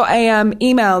 We got a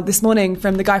email this morning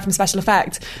from the guy from Special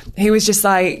Effect who was just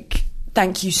like,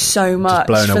 thank you so much.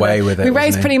 Just blown away with it. We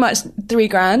raised pretty much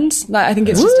 $3,000. Like, I think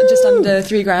it's just under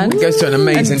 $3,000. It goes to an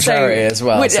amazing charity as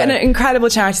well. An incredible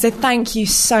charity. So thank you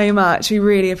so much. We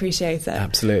really appreciate it.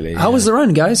 Absolutely. How was the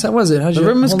run, guys? How was it? The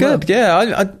run was good.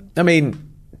 Yeah. I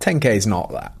mean, 10K is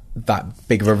not that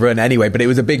big of a run anyway, but it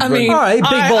was a big run. All right,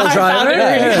 big ball driver.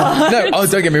 No,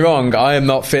 don't get me wrong. I am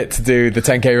not fit to do the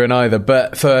 10K run either,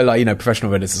 but for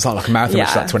professional runners, it's not like a marathon, which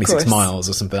is like 26 miles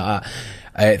or something like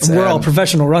that. We're all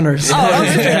professional runners.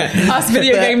 Us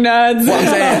video game nerds.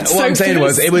 What I'm saying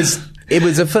was, it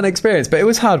was a fun experience, but it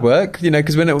was hard work,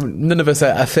 because none of us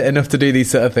are fit enough to do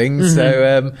these sort of things.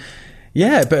 So,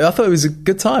 yeah, but I thought it was a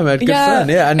good time. I had good fun.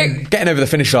 Yeah, and getting over the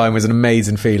finish line was an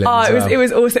amazing feeling. It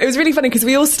was awesome. It was really funny because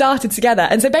we all started together.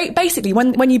 And so basically,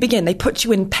 when you begin, they put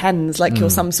you in pens like you're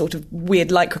some sort of weird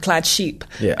lycra-clad sheep.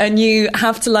 Yeah. And you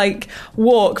have to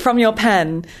walk from your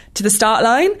pen to the start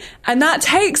line. And that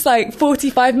takes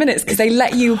 45 minutes because they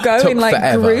let you go in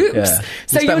forever. groups. Yeah.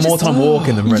 So you spend more time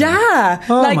walking than running.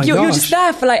 Yeah. You're just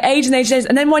there for ages and ages.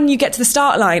 And then when you get to the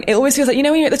start line, it always feels like, when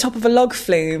you're at the top of a log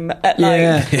flume at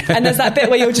and there's that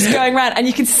bit where you're just going around and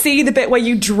you can see the bit where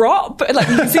you drop, you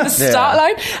can see the start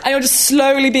line, and you're just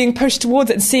slowly being pushed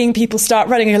towards it and seeing people start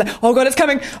running, and you're like, oh god, it's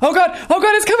coming, oh god,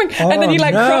 it's coming, and then you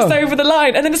cross over the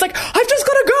line, and then it's like, I've just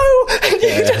got to go, and you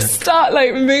just start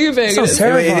moving. So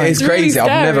terrifying. It's crazy.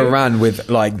 Really I've never ran with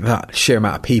that sheer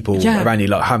amount of people around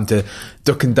you, having to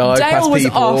duck and dive past Dale was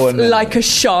people. off like a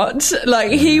shot.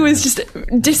 He was just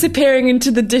disappearing into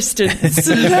the distance.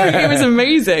 It was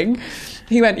amazing.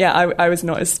 He went, I was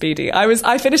not as speedy.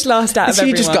 I finished last out of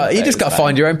everyone. You just got to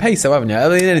find your own pace, though, haven't you? At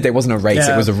the end of the day, it wasn't a race;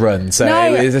 it was a run. So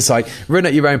it was just run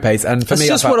at your own pace. And for me,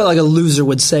 that's just what a loser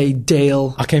would say.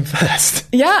 Dale, I came first.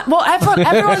 Yeah, well,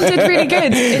 everyone did really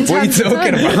good. In What are you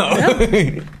talking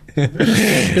about?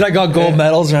 You got gold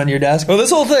medals around your desk. Well,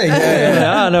 this whole thing.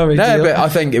 No, but I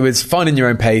think it was finding your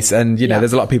own pace, and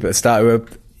there's a lot of people at the start who are.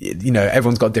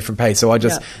 Everyone's got different pace. So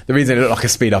the reason it looked like a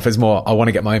speed off is more, I want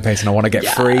to get my own pace and I want to get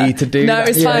free to do that. No,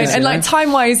 it's fine. And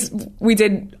time wise,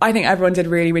 I think everyone did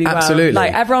really, really well. Absolutely.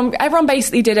 Everyone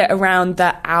basically did it around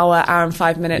the hour and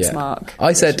 5 minutes mark.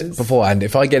 I said beforehand,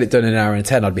 if I get it done in an hour and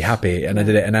 10, I'd be happy. And I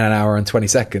did it in an hour and 20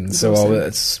 seconds. So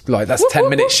it's that's 10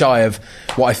 minutes shy of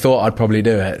what I thought I'd probably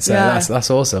do it. So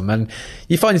that's awesome. And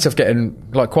you find yourself getting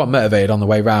quite motivated on the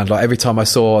way round. Every time I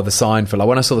saw the sign for,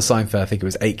 when I saw the sign for, I think it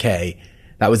was 8K.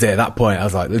 That was it at that point. I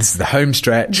was like, this is the home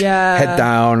stretch. Yeah. Head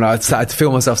down. I started to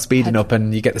feel myself speeding up,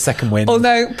 and you get the second win.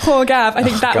 Although, poor Gav, I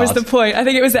think that was the point. I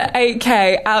think it was at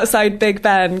 8K outside Big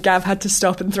Ben, Gav had to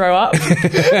stop and throw up.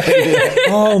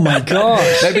 Oh my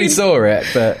gosh. Nobody saw it,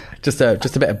 but just a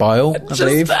bit of bile, I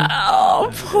believe.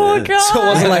 Oh, poor guy. So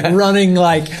it wasn't running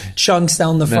chunks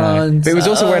down the front. But he was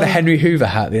also wearing a Henry Hoover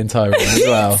hat the entire run as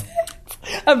well.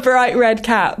 A bright red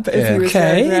cap.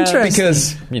 Okay, interesting.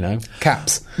 Because,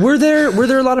 caps. Were there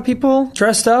a lot of people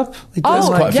dressed up?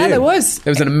 There was. There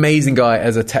was an amazing guy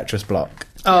as a Tetris block.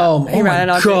 Oh, He oh ran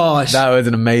my an RJ. gosh. That was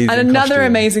an amazing And another costume.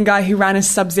 amazing guy who ran as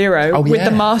Sub-Zero Oh, with yeah.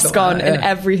 the mask on and yeah.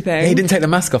 everything. He didn't take the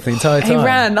mask off the entire time. He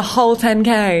ran the whole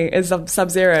 10K as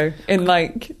Sub-Zero in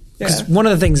like... Yeah. One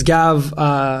of the things Gav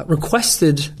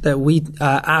requested that we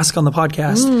ask on the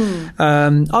podcast,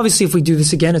 obviously if we do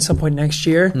this again at some point next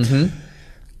year,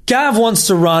 Gav wants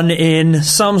to run in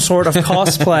some sort of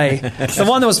cosplay. The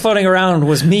one that was floating around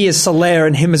was me as Solaire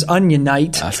and him as Onion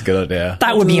Knight. That's a good idea.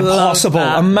 That would be Love impossible.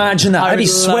 that. Imagine that. I I'd be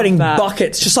would love sweating that.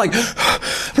 buckets, just like,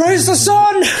 praise the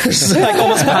sun! Just like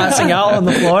almost passing out on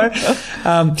the floor.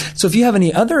 So if you have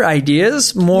any other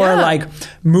ideas, more Yeah. like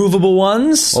movable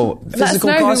ones, Well, Let us physical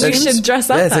know who we costumes. should dress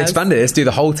up Yeah, let's as. expand it. Let's do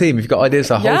the whole team. If you've got ideas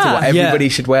for the whole Yeah. team, what everybody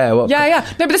Yeah. should wear. What Yeah.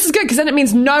 No, but this is good because then it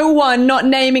means no one not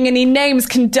naming any names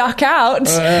can duck out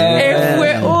if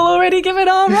we're all already given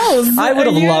our roles. I would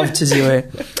have Yeah. loved to do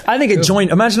it. I think a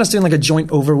joint. Imagine us doing like a joint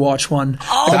Overwatch one.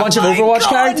 Like a bunch of my Overwatch God.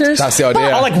 characters. That's the idea.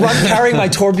 I'll like run carrying my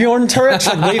Torbjorn turret,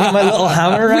 like waving my little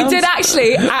hammer around. We did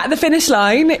actually at the finish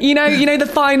line. You know the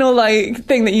final like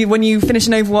thing that you when you finish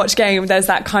an Overwatch game. There's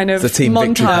that kind of The team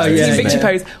victory montage, pose. team Yeah, victory yeah.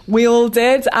 pose. We all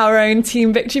did our own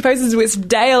team victory poses, which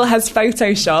Dale has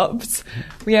photoshopped.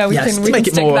 Yeah, we Yes, can to we make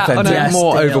can it stick more that on authentic, a. Yes,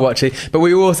 more Dale. Overwatchy. But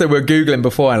we also were Googling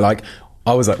before and like,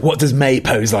 I was like, what does May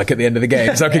pose like at the end of the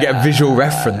game? So I could get a visual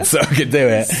reference so I could do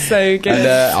it. So good. And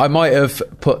I might have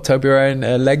put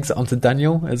Toblerone legs onto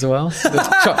Daniel as well.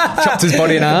 Chopped his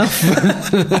body in half.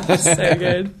 So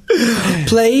good.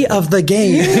 Play of the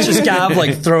game. Just Gav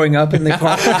like throwing up in the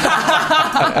corner.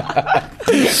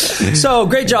 So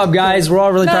great job, guys. We're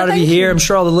all really No, proud of you thank here. you. I'm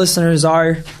sure all the listeners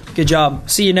are. Good job.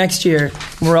 See you next year.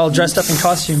 We're all dressed up in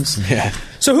costumes. Yeah.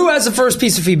 So who has the first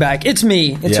piece of feedback? It's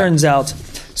me, it Yeah. turns out.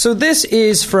 So this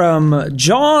is from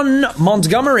John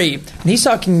Montgomery. And he's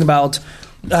talking about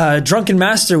Drunken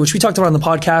Master, which we talked about on the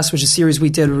podcast, which is a series we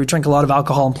did where we drank a lot of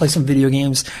alcohol and play some video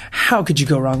games. How could you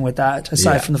go wrong with that?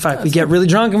 Aside Yeah. from the fact we get really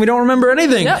drunk and we don't remember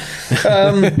anything. Yep.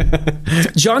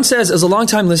 John says, as a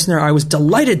longtime listener, I was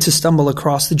delighted to stumble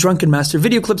across the Drunken Master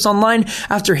video clips online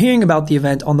after hearing about the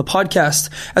event on the podcast.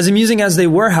 As amusing as they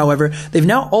were, however, they've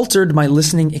now altered my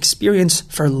listening experience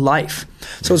for life.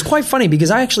 So it's quite funny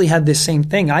because I actually had this same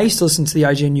thing. I used to listen to the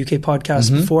IGN UK podcast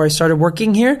before I started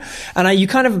working here. And I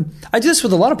do this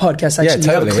with a lot of podcasts actually.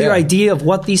 You have a totally, clear yeah. idea of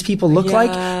what these people look like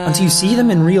until you see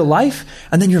them in real life.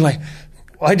 And then you're like,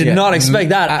 well, I did Yeah. not expect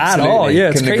that at Absolutely. all. Yeah,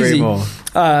 it's Couldn't agree crazy. more.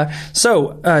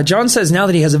 So John says now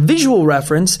that he has a visual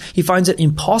reference, he finds it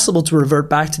impossible to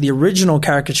revert back to the original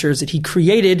caricatures that he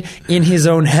created in his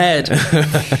own head.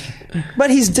 But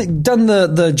he's done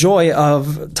the joy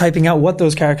of typing out what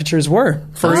those caricatures were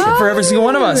for every single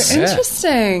one of us.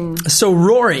 Interesting. So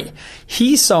Rory,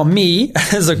 he saw me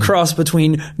as a cross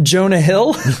between Jonah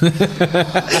Hill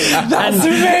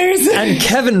and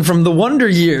Kevin from The Wonder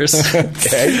Years.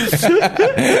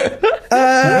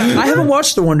 I haven't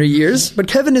watched The Wonder Years, but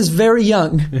Kevin is very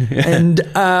young, and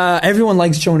everyone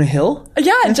likes Jonah Hill.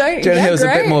 Yeah, Jonah Hill's a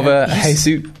bit more of a hey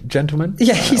suit gentleman.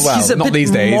 Yeah, he's a not bit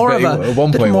these days, more but of at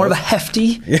one point more of a was.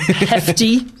 hefty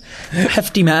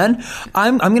man.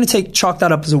 I'm going to chalk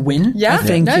that up as a win. Yeah. I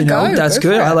think No, go that's for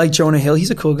good. it. I like Jonah Hill.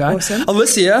 He's a cool guy. Awesome.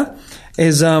 Alicia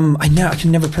is I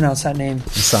can never pronounce that name.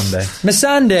 Sunday.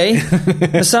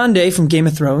 Missandei from Game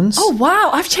of Thrones. Oh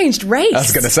wow, I've changed race. I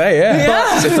was going to say, yeah.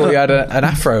 But I thought you had an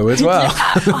afro as well.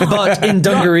 But in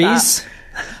dungarees,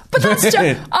 But that's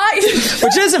just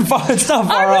which isn't far. It's not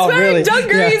far I was off, wearing really.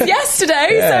 dungarees yesterday,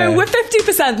 Yeah. so we're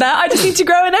 50% there. I just need to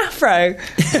grow an afro.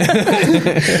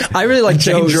 I really like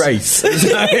Change Joe's. race.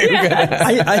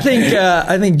 I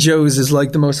think Joe's is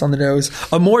like the most on the nose.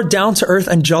 A more down to earth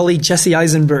and jolly Jesse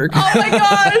Eisenberg. Oh my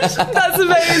gosh, that's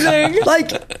amazing.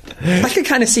 Like, I could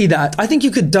kind of see that. I think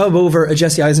you could dub over a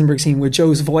Jesse Eisenberg scene with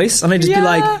Joe's voice, and I'd just be Yeah.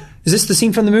 like, "Is this the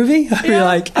scene from the movie?" I'd be Yeah,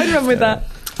 like, I'd run with that.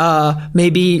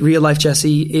 "Maybe real life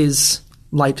Jesse is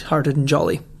light-hearted and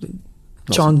jolly."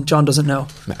 John doesn't know.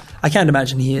 No. I can't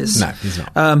imagine he is. No, he's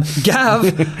not. Gav,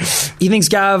 he thinks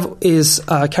Gav is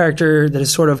a character that is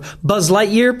sort of Buzz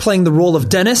Lightyear playing the role of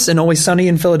Dennis in Always Sunny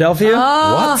in Philadelphia.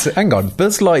 What? Hang on.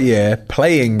 Buzz Lightyear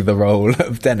playing the role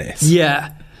of Dennis.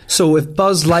 Yeah. So if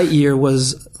Buzz Lightyear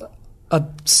was a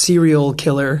serial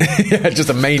killer, Yeah, just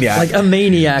a maniac. like a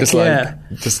maniac, just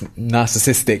just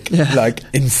narcissistic, like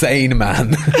insane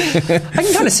man. I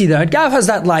can kind of see that. Gav has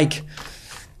that like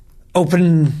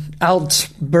open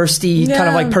outbursty kind of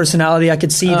Yeah. like personality. I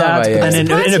could see that, right, yeah. but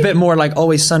then in a bit more like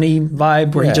Always Sunny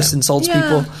vibe where he Yeah. just insults Yeah.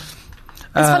 people.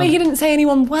 It's funny he didn't say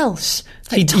anyone Welsh,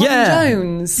 like Tom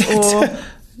Jones or.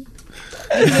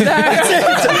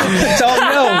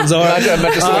 Tom Jones or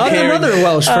Just like hearing- another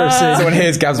Welsh person. Someone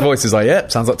hears Gav's voice is like,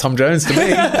 yep, sounds like Tom Jones to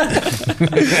me.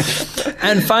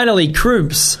 And finally,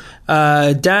 Kroops.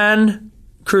 Dan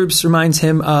Kroops reminds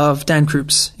him of Dan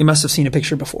Kroops. He must have seen a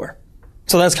picture before.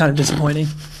 So that's kind of disappointing.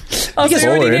 Oh, so you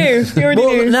already knew. You already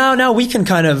knew. Now we can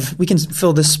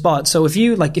fill this spot. So if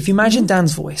you imagine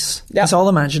Dan's voice. Yeah. Let's all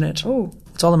imagine it. Ooh.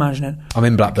 Let's all imagine it. I'm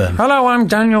in Blackburn. Hello, I'm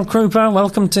Daniel Krupa.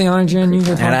 Welcome to IGN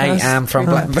User Podcast. And I am from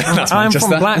Blackburn. That's I'm from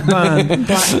Manchester. Blackburn.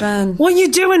 Blackburn. What are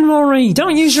you doing, Rory?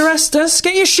 Don't use your Estus.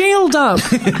 Get your shield up.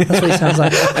 That's what he sounds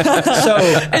like. So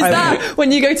Is that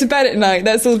when you go to bed at night?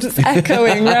 That's all just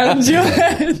echoing around your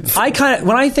head.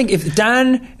 when I think if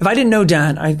I didn't know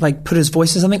Dan, I like put his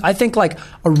voice in something. I think like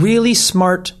a really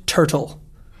smart turtle,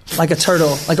 like a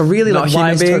turtle, like a really Not like a human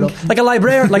wise being? turtle, like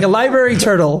a library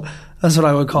turtle. That's what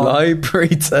I would call it.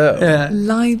 Library turtle. Yeah.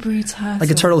 Library turtle. Like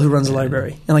a turtle who runs a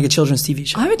library in like a children's TV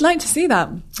show. I would like to see that.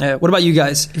 What about you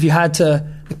guys? If you had to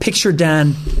picture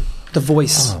Dan, the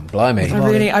voice, Oh, blimey.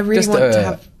 I really Just want to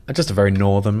have. just a very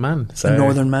northern man. So a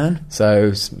northern man.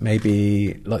 So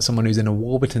maybe like someone who's in a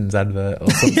Warburton's advert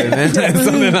or something,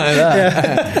 something like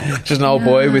that. Just an old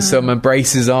boy with some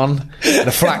braces on and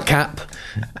a flat cap.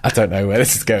 I don't know where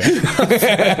this is going.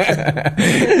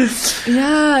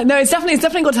 Yeah, no, it's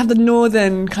definitely got to have the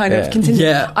northern kind of contingent.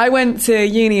 Yeah. I went to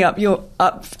uni up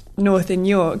north in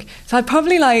York, so I'd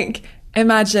probably like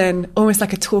imagine almost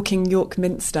like a talking York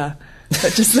Minster.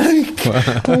 But just like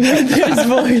with his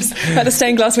voice, like the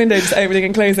stained glass window just opening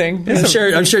and closing.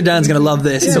 I'm sure Dan's gonna love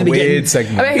this. It's a gonna be weird getting,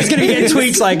 segment. I mean, He's gonna be getting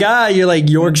tweets like, you're like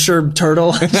Yorkshire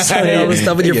turtle, saying all this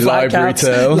stuff with your flat library caps.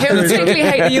 turtle. He'll particularly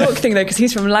hate the York thing though, because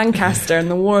he's from Lancaster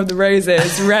and the War of the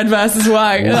Roses, red versus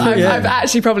white. I've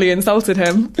actually probably insulted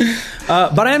him.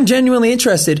 But I am genuinely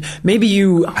interested. Maybe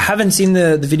you haven't seen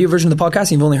the video version of the podcast,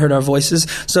 and you've only heard our voices.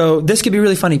 So this could be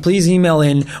really funny. Please email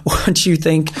in what you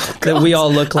think that we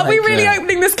all look like. Are we really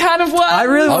opening this can of worms? I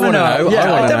really want to wanna know. know. Yeah, I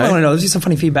I wanna definitely know. want to know. Let's do some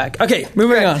funny feedback. Okay,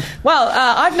 moving on. Well,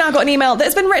 I've now got an email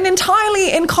that's been written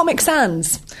entirely in Comic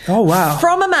Sans. Oh, wow.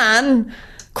 From a man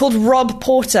called Rob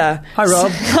Porter. Hi, Rob.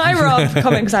 Hi, Rob,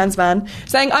 Comic Sans man.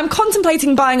 Saying, I'm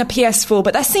contemplating buying a PS4,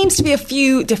 but there seems to be a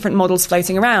few different models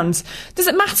floating around. Does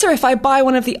it matter if I buy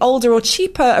one of the older or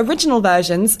cheaper original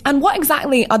versions? And what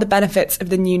exactly are the benefits of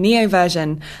the new Neo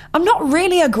version? I'm not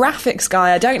really a graphics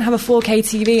guy. I don't have a 4K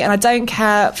TV, and I don't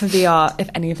care for VR, if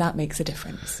any of that makes a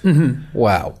difference.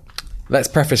 Wow. Let's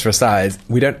preface for a start is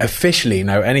we don't officially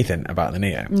know anything about the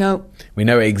Neo. No. We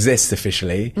know it exists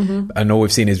officially, and all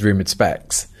we've seen is rumoured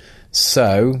specs.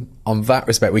 So, on that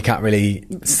respect, we can't really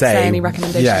say any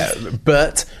recommendations. Yeah,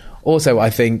 but also I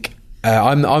think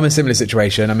I'm a similar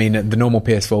situation. I mean, the normal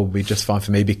PS4 will be just fine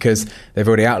for me because they've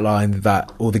already outlined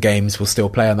that all the games will still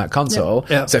play on that console.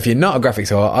 Yeah. So if you're not a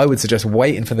graphics whore, I would suggest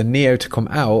waiting for the Neo to come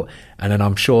out, and then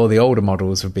I'm sure the older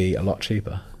models would be a lot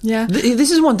cheaper. Yeah.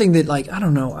 This is one thing that, like, I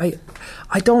don't know.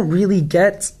 I don't really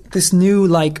get this new,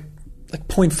 like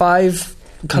 0.5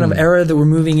 kind of era that we're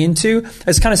moving into.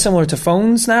 It's kind of similar to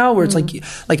phones now, where it's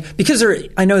like because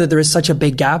I know that there is such a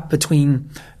big gap between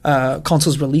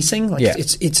consoles releasing. Like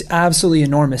it's absolutely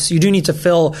enormous. You do need to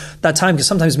fill that time because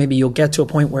sometimes maybe you'll get to a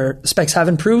point where specs have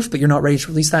improved, but you're not ready to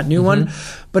release that new one.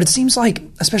 But it seems like,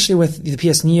 especially with the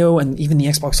PS Neo and even the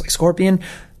Xbox like Scorpion,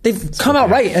 they've come out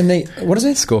right, and what is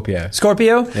it? Scorpio.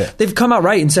 Yeah. They've come out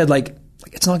right and said like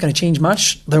it's not going to change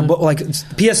much. They're like it's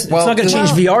not going to change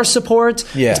VR support.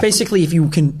 Yeah. It's basically if you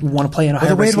want to play in a higher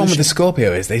The weird one with the resolution.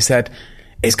 Scorpio is they said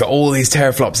it's got all these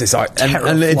teraflops. It's like,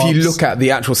 and if you look at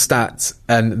the actual stats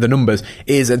and the numbers,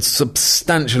 it is a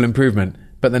substantial improvement.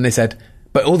 But then they said,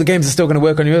 but all the games are still going to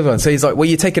work on your other one. So he's like, well,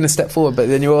 you're taking a step forward, but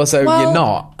then you're not.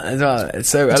 So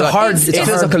It's a hard- it it's a feels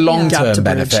hard like a long gap to term bridge,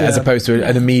 benefit yeah. as opposed to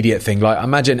an immediate thing. Like,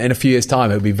 imagine in a few years'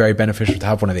 time, it would be very beneficial to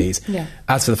have one of these. Yeah.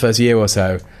 As for the first year or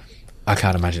so, I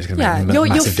can't imagine it's going to make a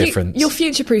massive difference. You're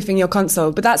future-proofing your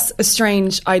console, but that's a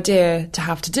strange idea to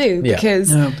have to do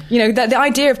because, you know, the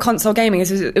idea of console gaming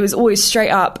is it was always straight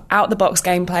up, out-the-box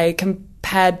gameplay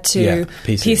compared to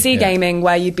PC gaming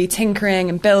where you'd be tinkering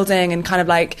and building and kind of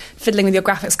like fiddling with your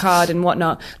graphics card and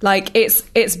whatnot. Like,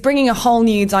 it's bringing a whole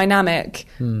new dynamic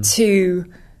to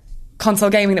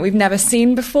console gaming that we've never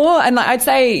seen before. And like, I'd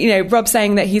say, you know, Rob's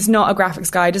saying that he's not a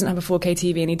graphics guy, doesn't have a 4K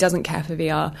TV, and he doesn't care for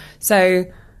VR. So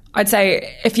I'd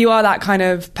say if you are that kind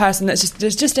of person that's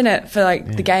just in it for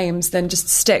like the games, then just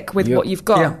stick with what you've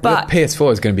got. Yeah. But your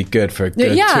PS4 is going to be good for a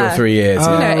good 2 or 3 years.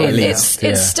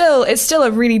 It's still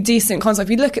a really decent console. If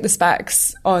you look at the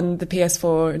specs on the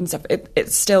PS4 and stuff,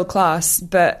 it's still class.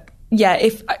 But yeah,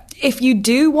 if you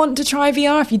do want to try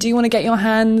VR, if you do want to get your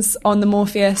hands on the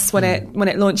Morpheus when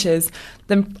it launches,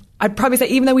 then I'd probably say,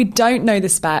 even though we don't know the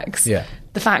specs,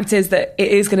 the fact is that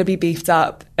it is going to be beefed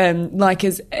up. Like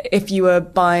as if you were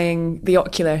buying the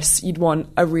Oculus, you'd want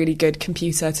a really good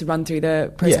computer to run through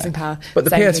the processing power. But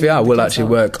the Same thing PSVR with will the actually console.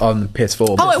 work on the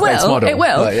PS4. Oh, it will. It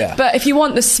will. But, But if you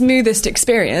want the smoothest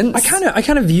experience, I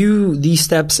kind of view these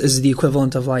steps as the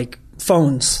equivalent of like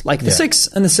phones, like the 6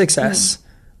 and the 6S,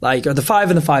 like or the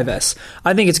 5 and the 5S.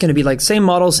 I think it's going to be like same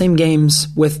model, same games,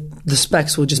 with the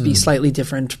specs will just be slightly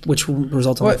different, which will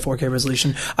result in like 4K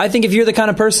resolution. I think if you're the kind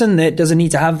of person that doesn't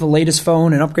need to have the latest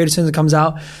phone and upgrade as soon as it comes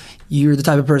out, you're the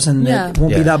type of person that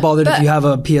won't be that bothered if you have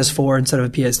a PS4 instead of a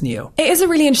PS Neo. it is a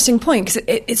really interesting point because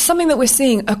it's something that we're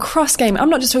seeing across gaming. I'm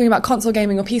not just talking about console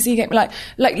gaming or PC gaming.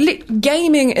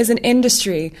 Gaming as an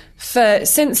industry,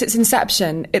 since its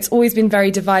inception, it's always been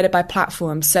very divided by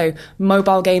platforms. So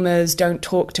mobile gamers don't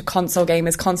talk to console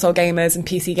gamers and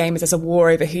PC gamers. There's a war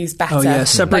over who's better. Oh yeah,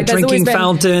 separate there's always drinking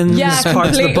fountains,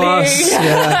 parts of the bus.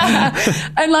 Yeah.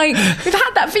 And we've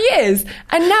had that for years,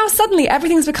 and now suddenly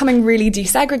everything's becoming really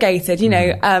desegregated. You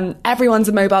know, everyone's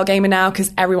a mobile gamer now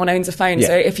because everyone owns a phone.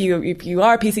 So if you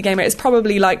are a PC gamer, it's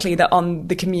probably likely that on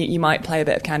the commute you might play a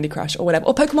bit of Candy Crush or whatever,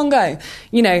 or Pokemon Go.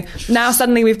 You know, now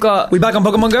suddenly we've got. We back on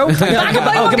Pokemon Go?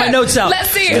 I'll get my notes out.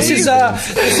 Let's see. This is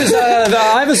the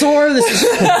Ivysaur. This is.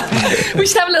 We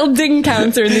should have a little ding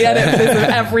counter in the edit for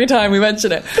this every time we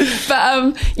mention it.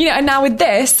 But you know, and now with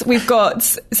this, we've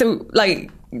got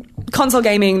console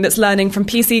gaming that's learning from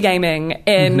PC gaming.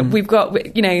 We've got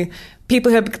people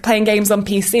who are playing games on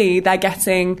PC, they're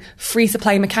getting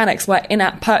free-to-play mechanics where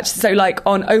in-app purchase. So, like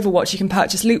on Overwatch, you can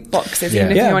purchase loot boxes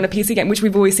even if you're on a PC game, which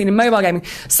we've always seen in mobile gaming.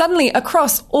 Suddenly,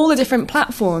 across all the different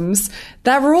platforms,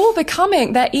 they're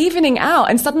evening out,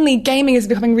 and suddenly gaming is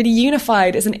becoming really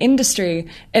unified as an industry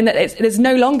in that it is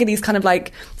no longer these kind of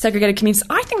like segregated communities.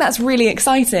 I think that's really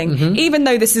exciting, even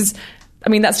though this is. I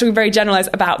mean, that's talking very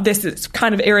generalised about this. It's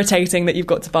kind of irritating that you've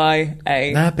got to buy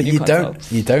a new console.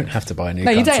 You don't have to buy a new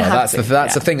console. You don't have to.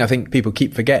 That's the thing I think people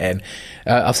keep forgetting.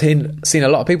 I've seen a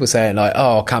lot of people saying like,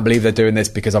 "Oh, I can't believe they're doing this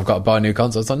because I've got to buy a new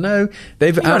console." So no,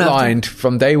 they've outlined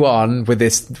from day one with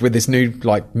this new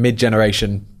like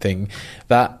mid-generation thing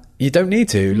that. You don't need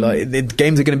to. Like the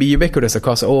games are going to be ubiquitous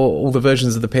across all the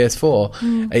versions of the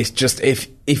PS4. It's just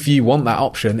if you want that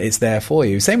option, it's there for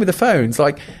you. Same with the phones.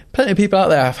 Like plenty of people out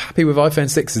there are happy with iPhone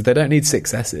 6s. They don't need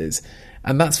 6Ss,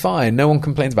 and that's fine. No one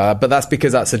complains about that. But that's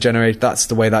because that's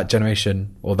the way that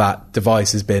generation or that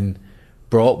device has been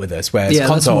brought with us. Whereas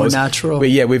consoles, that's more natural.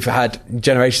 We've had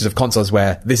generations of consoles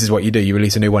where this is what you do. You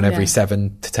release a new one every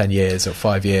 7 to 10 years or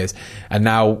 5 years, and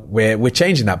now we're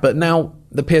changing that. But now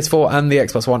the PS4 and the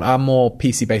Xbox One are more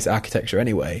PC-based architecture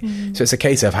anyway. So it's a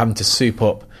case of having to soup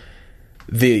up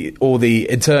all the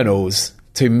internals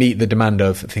to meet the demand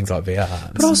of things like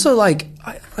VR. But also, like,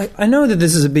 I know that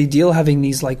this is a big deal having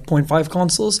these like 0.5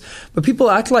 consoles, but people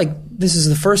act like this is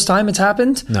the first time it's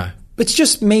happened. No. It's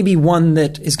just maybe one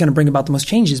that is going to bring about the most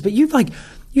changes. But you have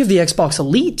the Xbox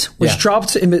Elite, which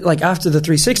dropped after the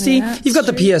 360. You've got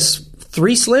the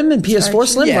PS3 Slim and PS4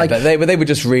 Slim. Yeah, but they were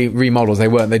just remodels. They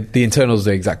weren't. The internals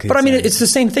are exactly. But the same. it's the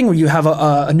same thing where you have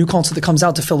a new console that comes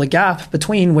out to fill a gap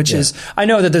between, which is I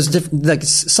know that there's different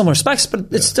similar specs, but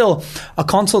it's still a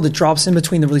console that drops in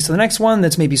between the release of the next one.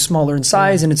 That's maybe smaller in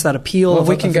size, and it's that appeal. Well,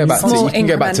 we can go back to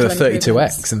the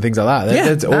 32X and things like that.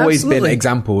 There's always been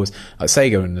examples. Like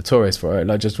Sega and notorious for it,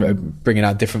 like just bringing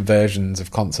out different versions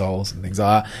of consoles and things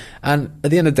like that. And at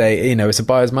the end of the day, it's a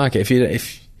buyer's market.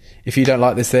 If you don't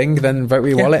like this thing, then vote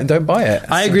with your wallet and don't buy it.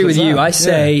 I agree with you. I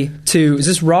say is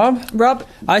this Rob? Rob.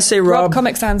 I say Rob.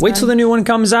 Comic Sans. Wait till the new one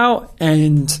comes out,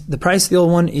 and the price of the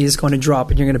old one is going to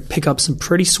drop, and you're going to pick up some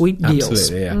pretty sweet deals.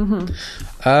 Absolutely,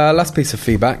 yeah. Last piece of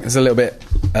feedback is a little bit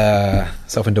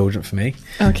self-indulgent for me.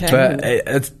 Okay. But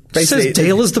it's basically... It says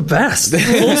Dale is the best.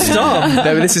 Full stop. No,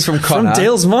 but this is from Connor. From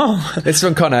Dale's mom. This is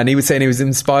from Connor, and he was saying he was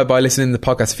inspired by listening to the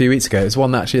podcast a few weeks ago. It was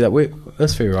one that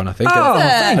us three were on, I think. Oh,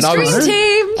 thanks. Dream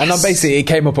team. And basically, it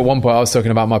came up at one point. I was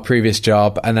talking about my previous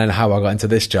job and then how I got into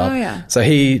this job. Oh, yeah. So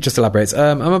he just elaborates.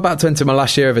 I'm about to enter my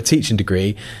last year of a teaching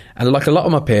degree, and like a lot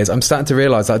of my peers, I'm starting to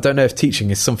realise that I don't know if teaching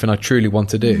is something I truly want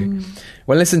to do.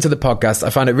 When listening to the podcast,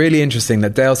 I found it really interesting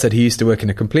that Dale said he used to work in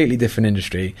a completely different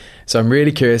industry. So I'm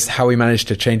really curious how he managed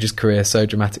to change his career so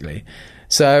dramatically.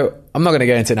 So I'm not going to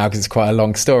go into it now because it's quite a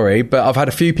long story, but I've had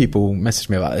a few people message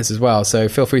me about this as well. So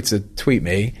feel free to tweet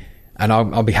me, and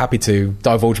I'll be happy to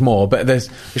divulge more. But the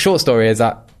short story is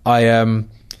that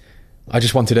I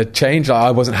just wanted to change.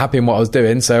 I wasn't happy in what I was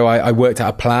doing, so I worked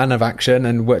out a plan of action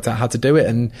and worked out how to do it.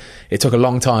 And it took a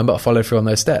long time, but I followed through on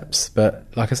those steps. But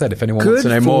like I said, if anyone wants to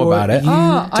know more about it,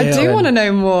 I do want to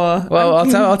know more. Well,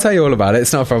 I'll tell you all about it.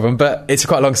 It's not a problem, but it's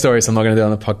quite a long story, so I'm not going to do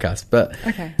it on the podcast. But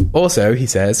also, he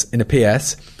says in a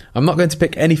PS, I'm not going to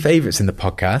pick any favourites in the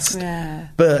podcast, Yeah.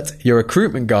 but your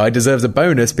recruitment guide deserves a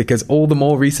bonus because all the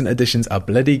more recent additions are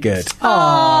bloody good.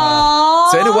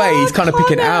 Aww, So in a way, he's kind of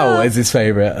picking Connor. Al as his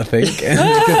favourite, I think,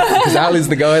 because Al is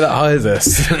the guy that hires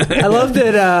us. I love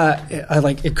that.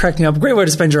 It cracked me up. Great way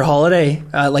to spend your holiday.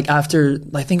 After,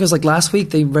 I think it was like last week,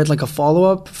 they read like a follow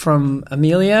up from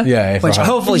Amelia. Yeah, which right.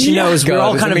 hopefully she knows. We're God,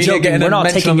 all is kind of Amelia joking. getting We're a not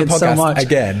mention taking on the it so podcast much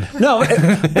again? No,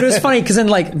 but it was funny because then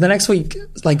like the next week,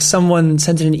 like someone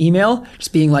sent in an email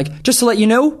just being like, just to let you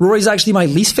know, Rory's actually my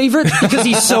least favorite because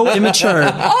he's so immature. Oh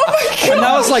my god! And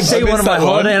that was like day one of my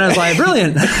holiday, and I was like,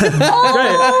 brilliant.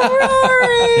 Great.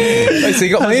 Wait, so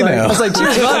you got my email? I was like,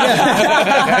 cheers,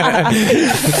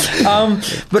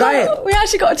 but We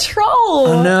actually got a troll.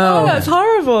 Oh, no. Oh, that's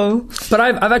horrible. But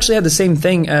I've actually had the same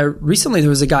thing. Recently, there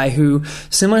was a guy who,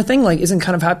 similar thing, like isn't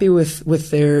kind of happy with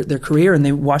their career, and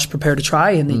they watch Prepare to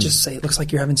Try, and they just say, it looks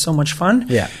like you're having so much fun.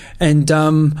 Yeah. And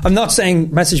I'm not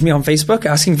saying message me on Facebook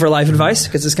asking for life advice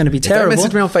because it's going to be Don't terrible.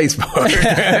 message me on Facebook.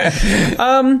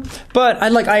 But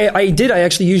I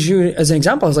actually use you as an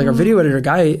example. I was like our video editor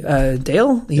guy,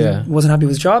 Dale. He Yeah. wasn't happy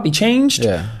with his job. He changed.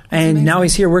 Yeah. And now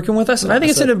he's here working with us. And I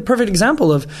think it's a perfect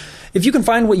example of if you can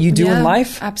find what you do in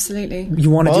life, Absolutely. you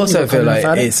want to I do. also and feel you're like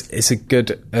hard enough at it. it's a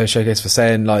good showcase for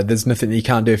saying like there's nothing that you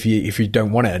can't do if you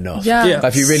don't want it enough. Yeah. Yeah.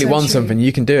 Like, if you really So want true. something,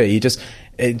 you can do it.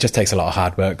 It just takes a lot of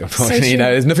hard work. Unfortunately, true.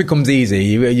 there's nothing comes easy.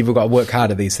 You've got to work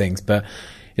hard at these things. But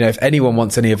if anyone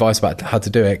wants any advice about how to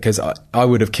do it, because I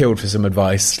would have killed for some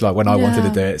advice like when I wanted to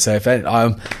do it. So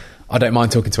I don't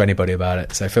mind talking to anybody about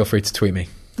it. So feel free to tweet me.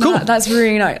 Cool. That's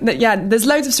really nice. Yeah, there's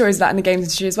loads of stories of that in the games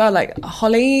industry as well. Like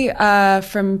Holly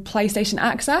from PlayStation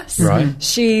Access. Right.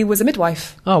 She was a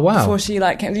midwife. Oh, wow. Before she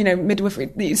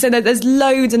midwifery. So there's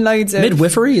loads and loads of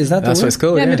Midwifery, is that That's the what word? it's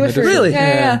called. Yeah, midwifery. Really?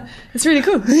 Yeah. It's really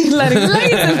cool. Learning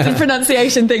loads of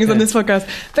pronunciation things on this podcast.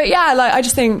 But yeah, like I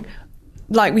just think,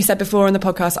 like we said before on the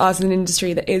podcast, ours is an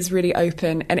industry that is really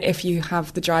open, and if you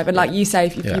have the drive, and like you say,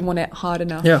 if you want it hard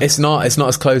enough, Yeah. It's not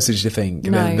as close as you think.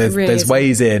 No, it there's really isn't.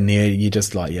 ways in. You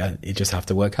just you just have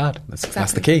to work hard.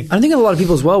 That's the key. I think a lot of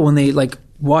people as well, when they like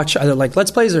watch either like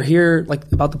Let's Plays or hear like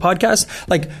about the podcast,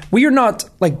 like we are not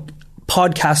like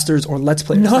podcasters or Let's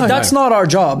Players. No. Like, that's not our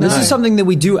job. This is something that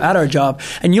we do at our job.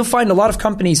 And you'll find a lot of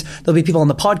companies, there'll be people on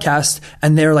the podcast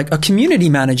and they're like a community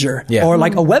manager or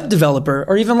like a web developer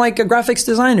or even like a graphics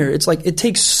designer. It's like it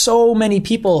takes so many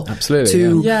people Absolutely,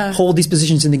 to yeah. hold these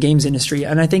positions in the games industry.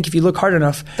 And I think if you look hard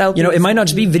enough, it might not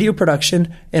just be video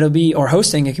production, it'll be, or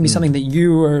hosting. It can be something that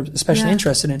you are especially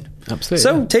interested in. Absolutely.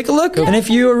 So take a look. And if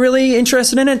you are really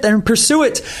interested in it, then pursue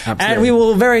it. Absolutely. And we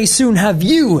will very soon have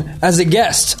you as a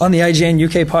guest on the IGN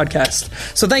UK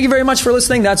podcast. So thank you very much for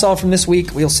listening. That's all from this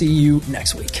week. We'll see you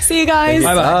next week. See you guys.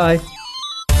 Bye-bye.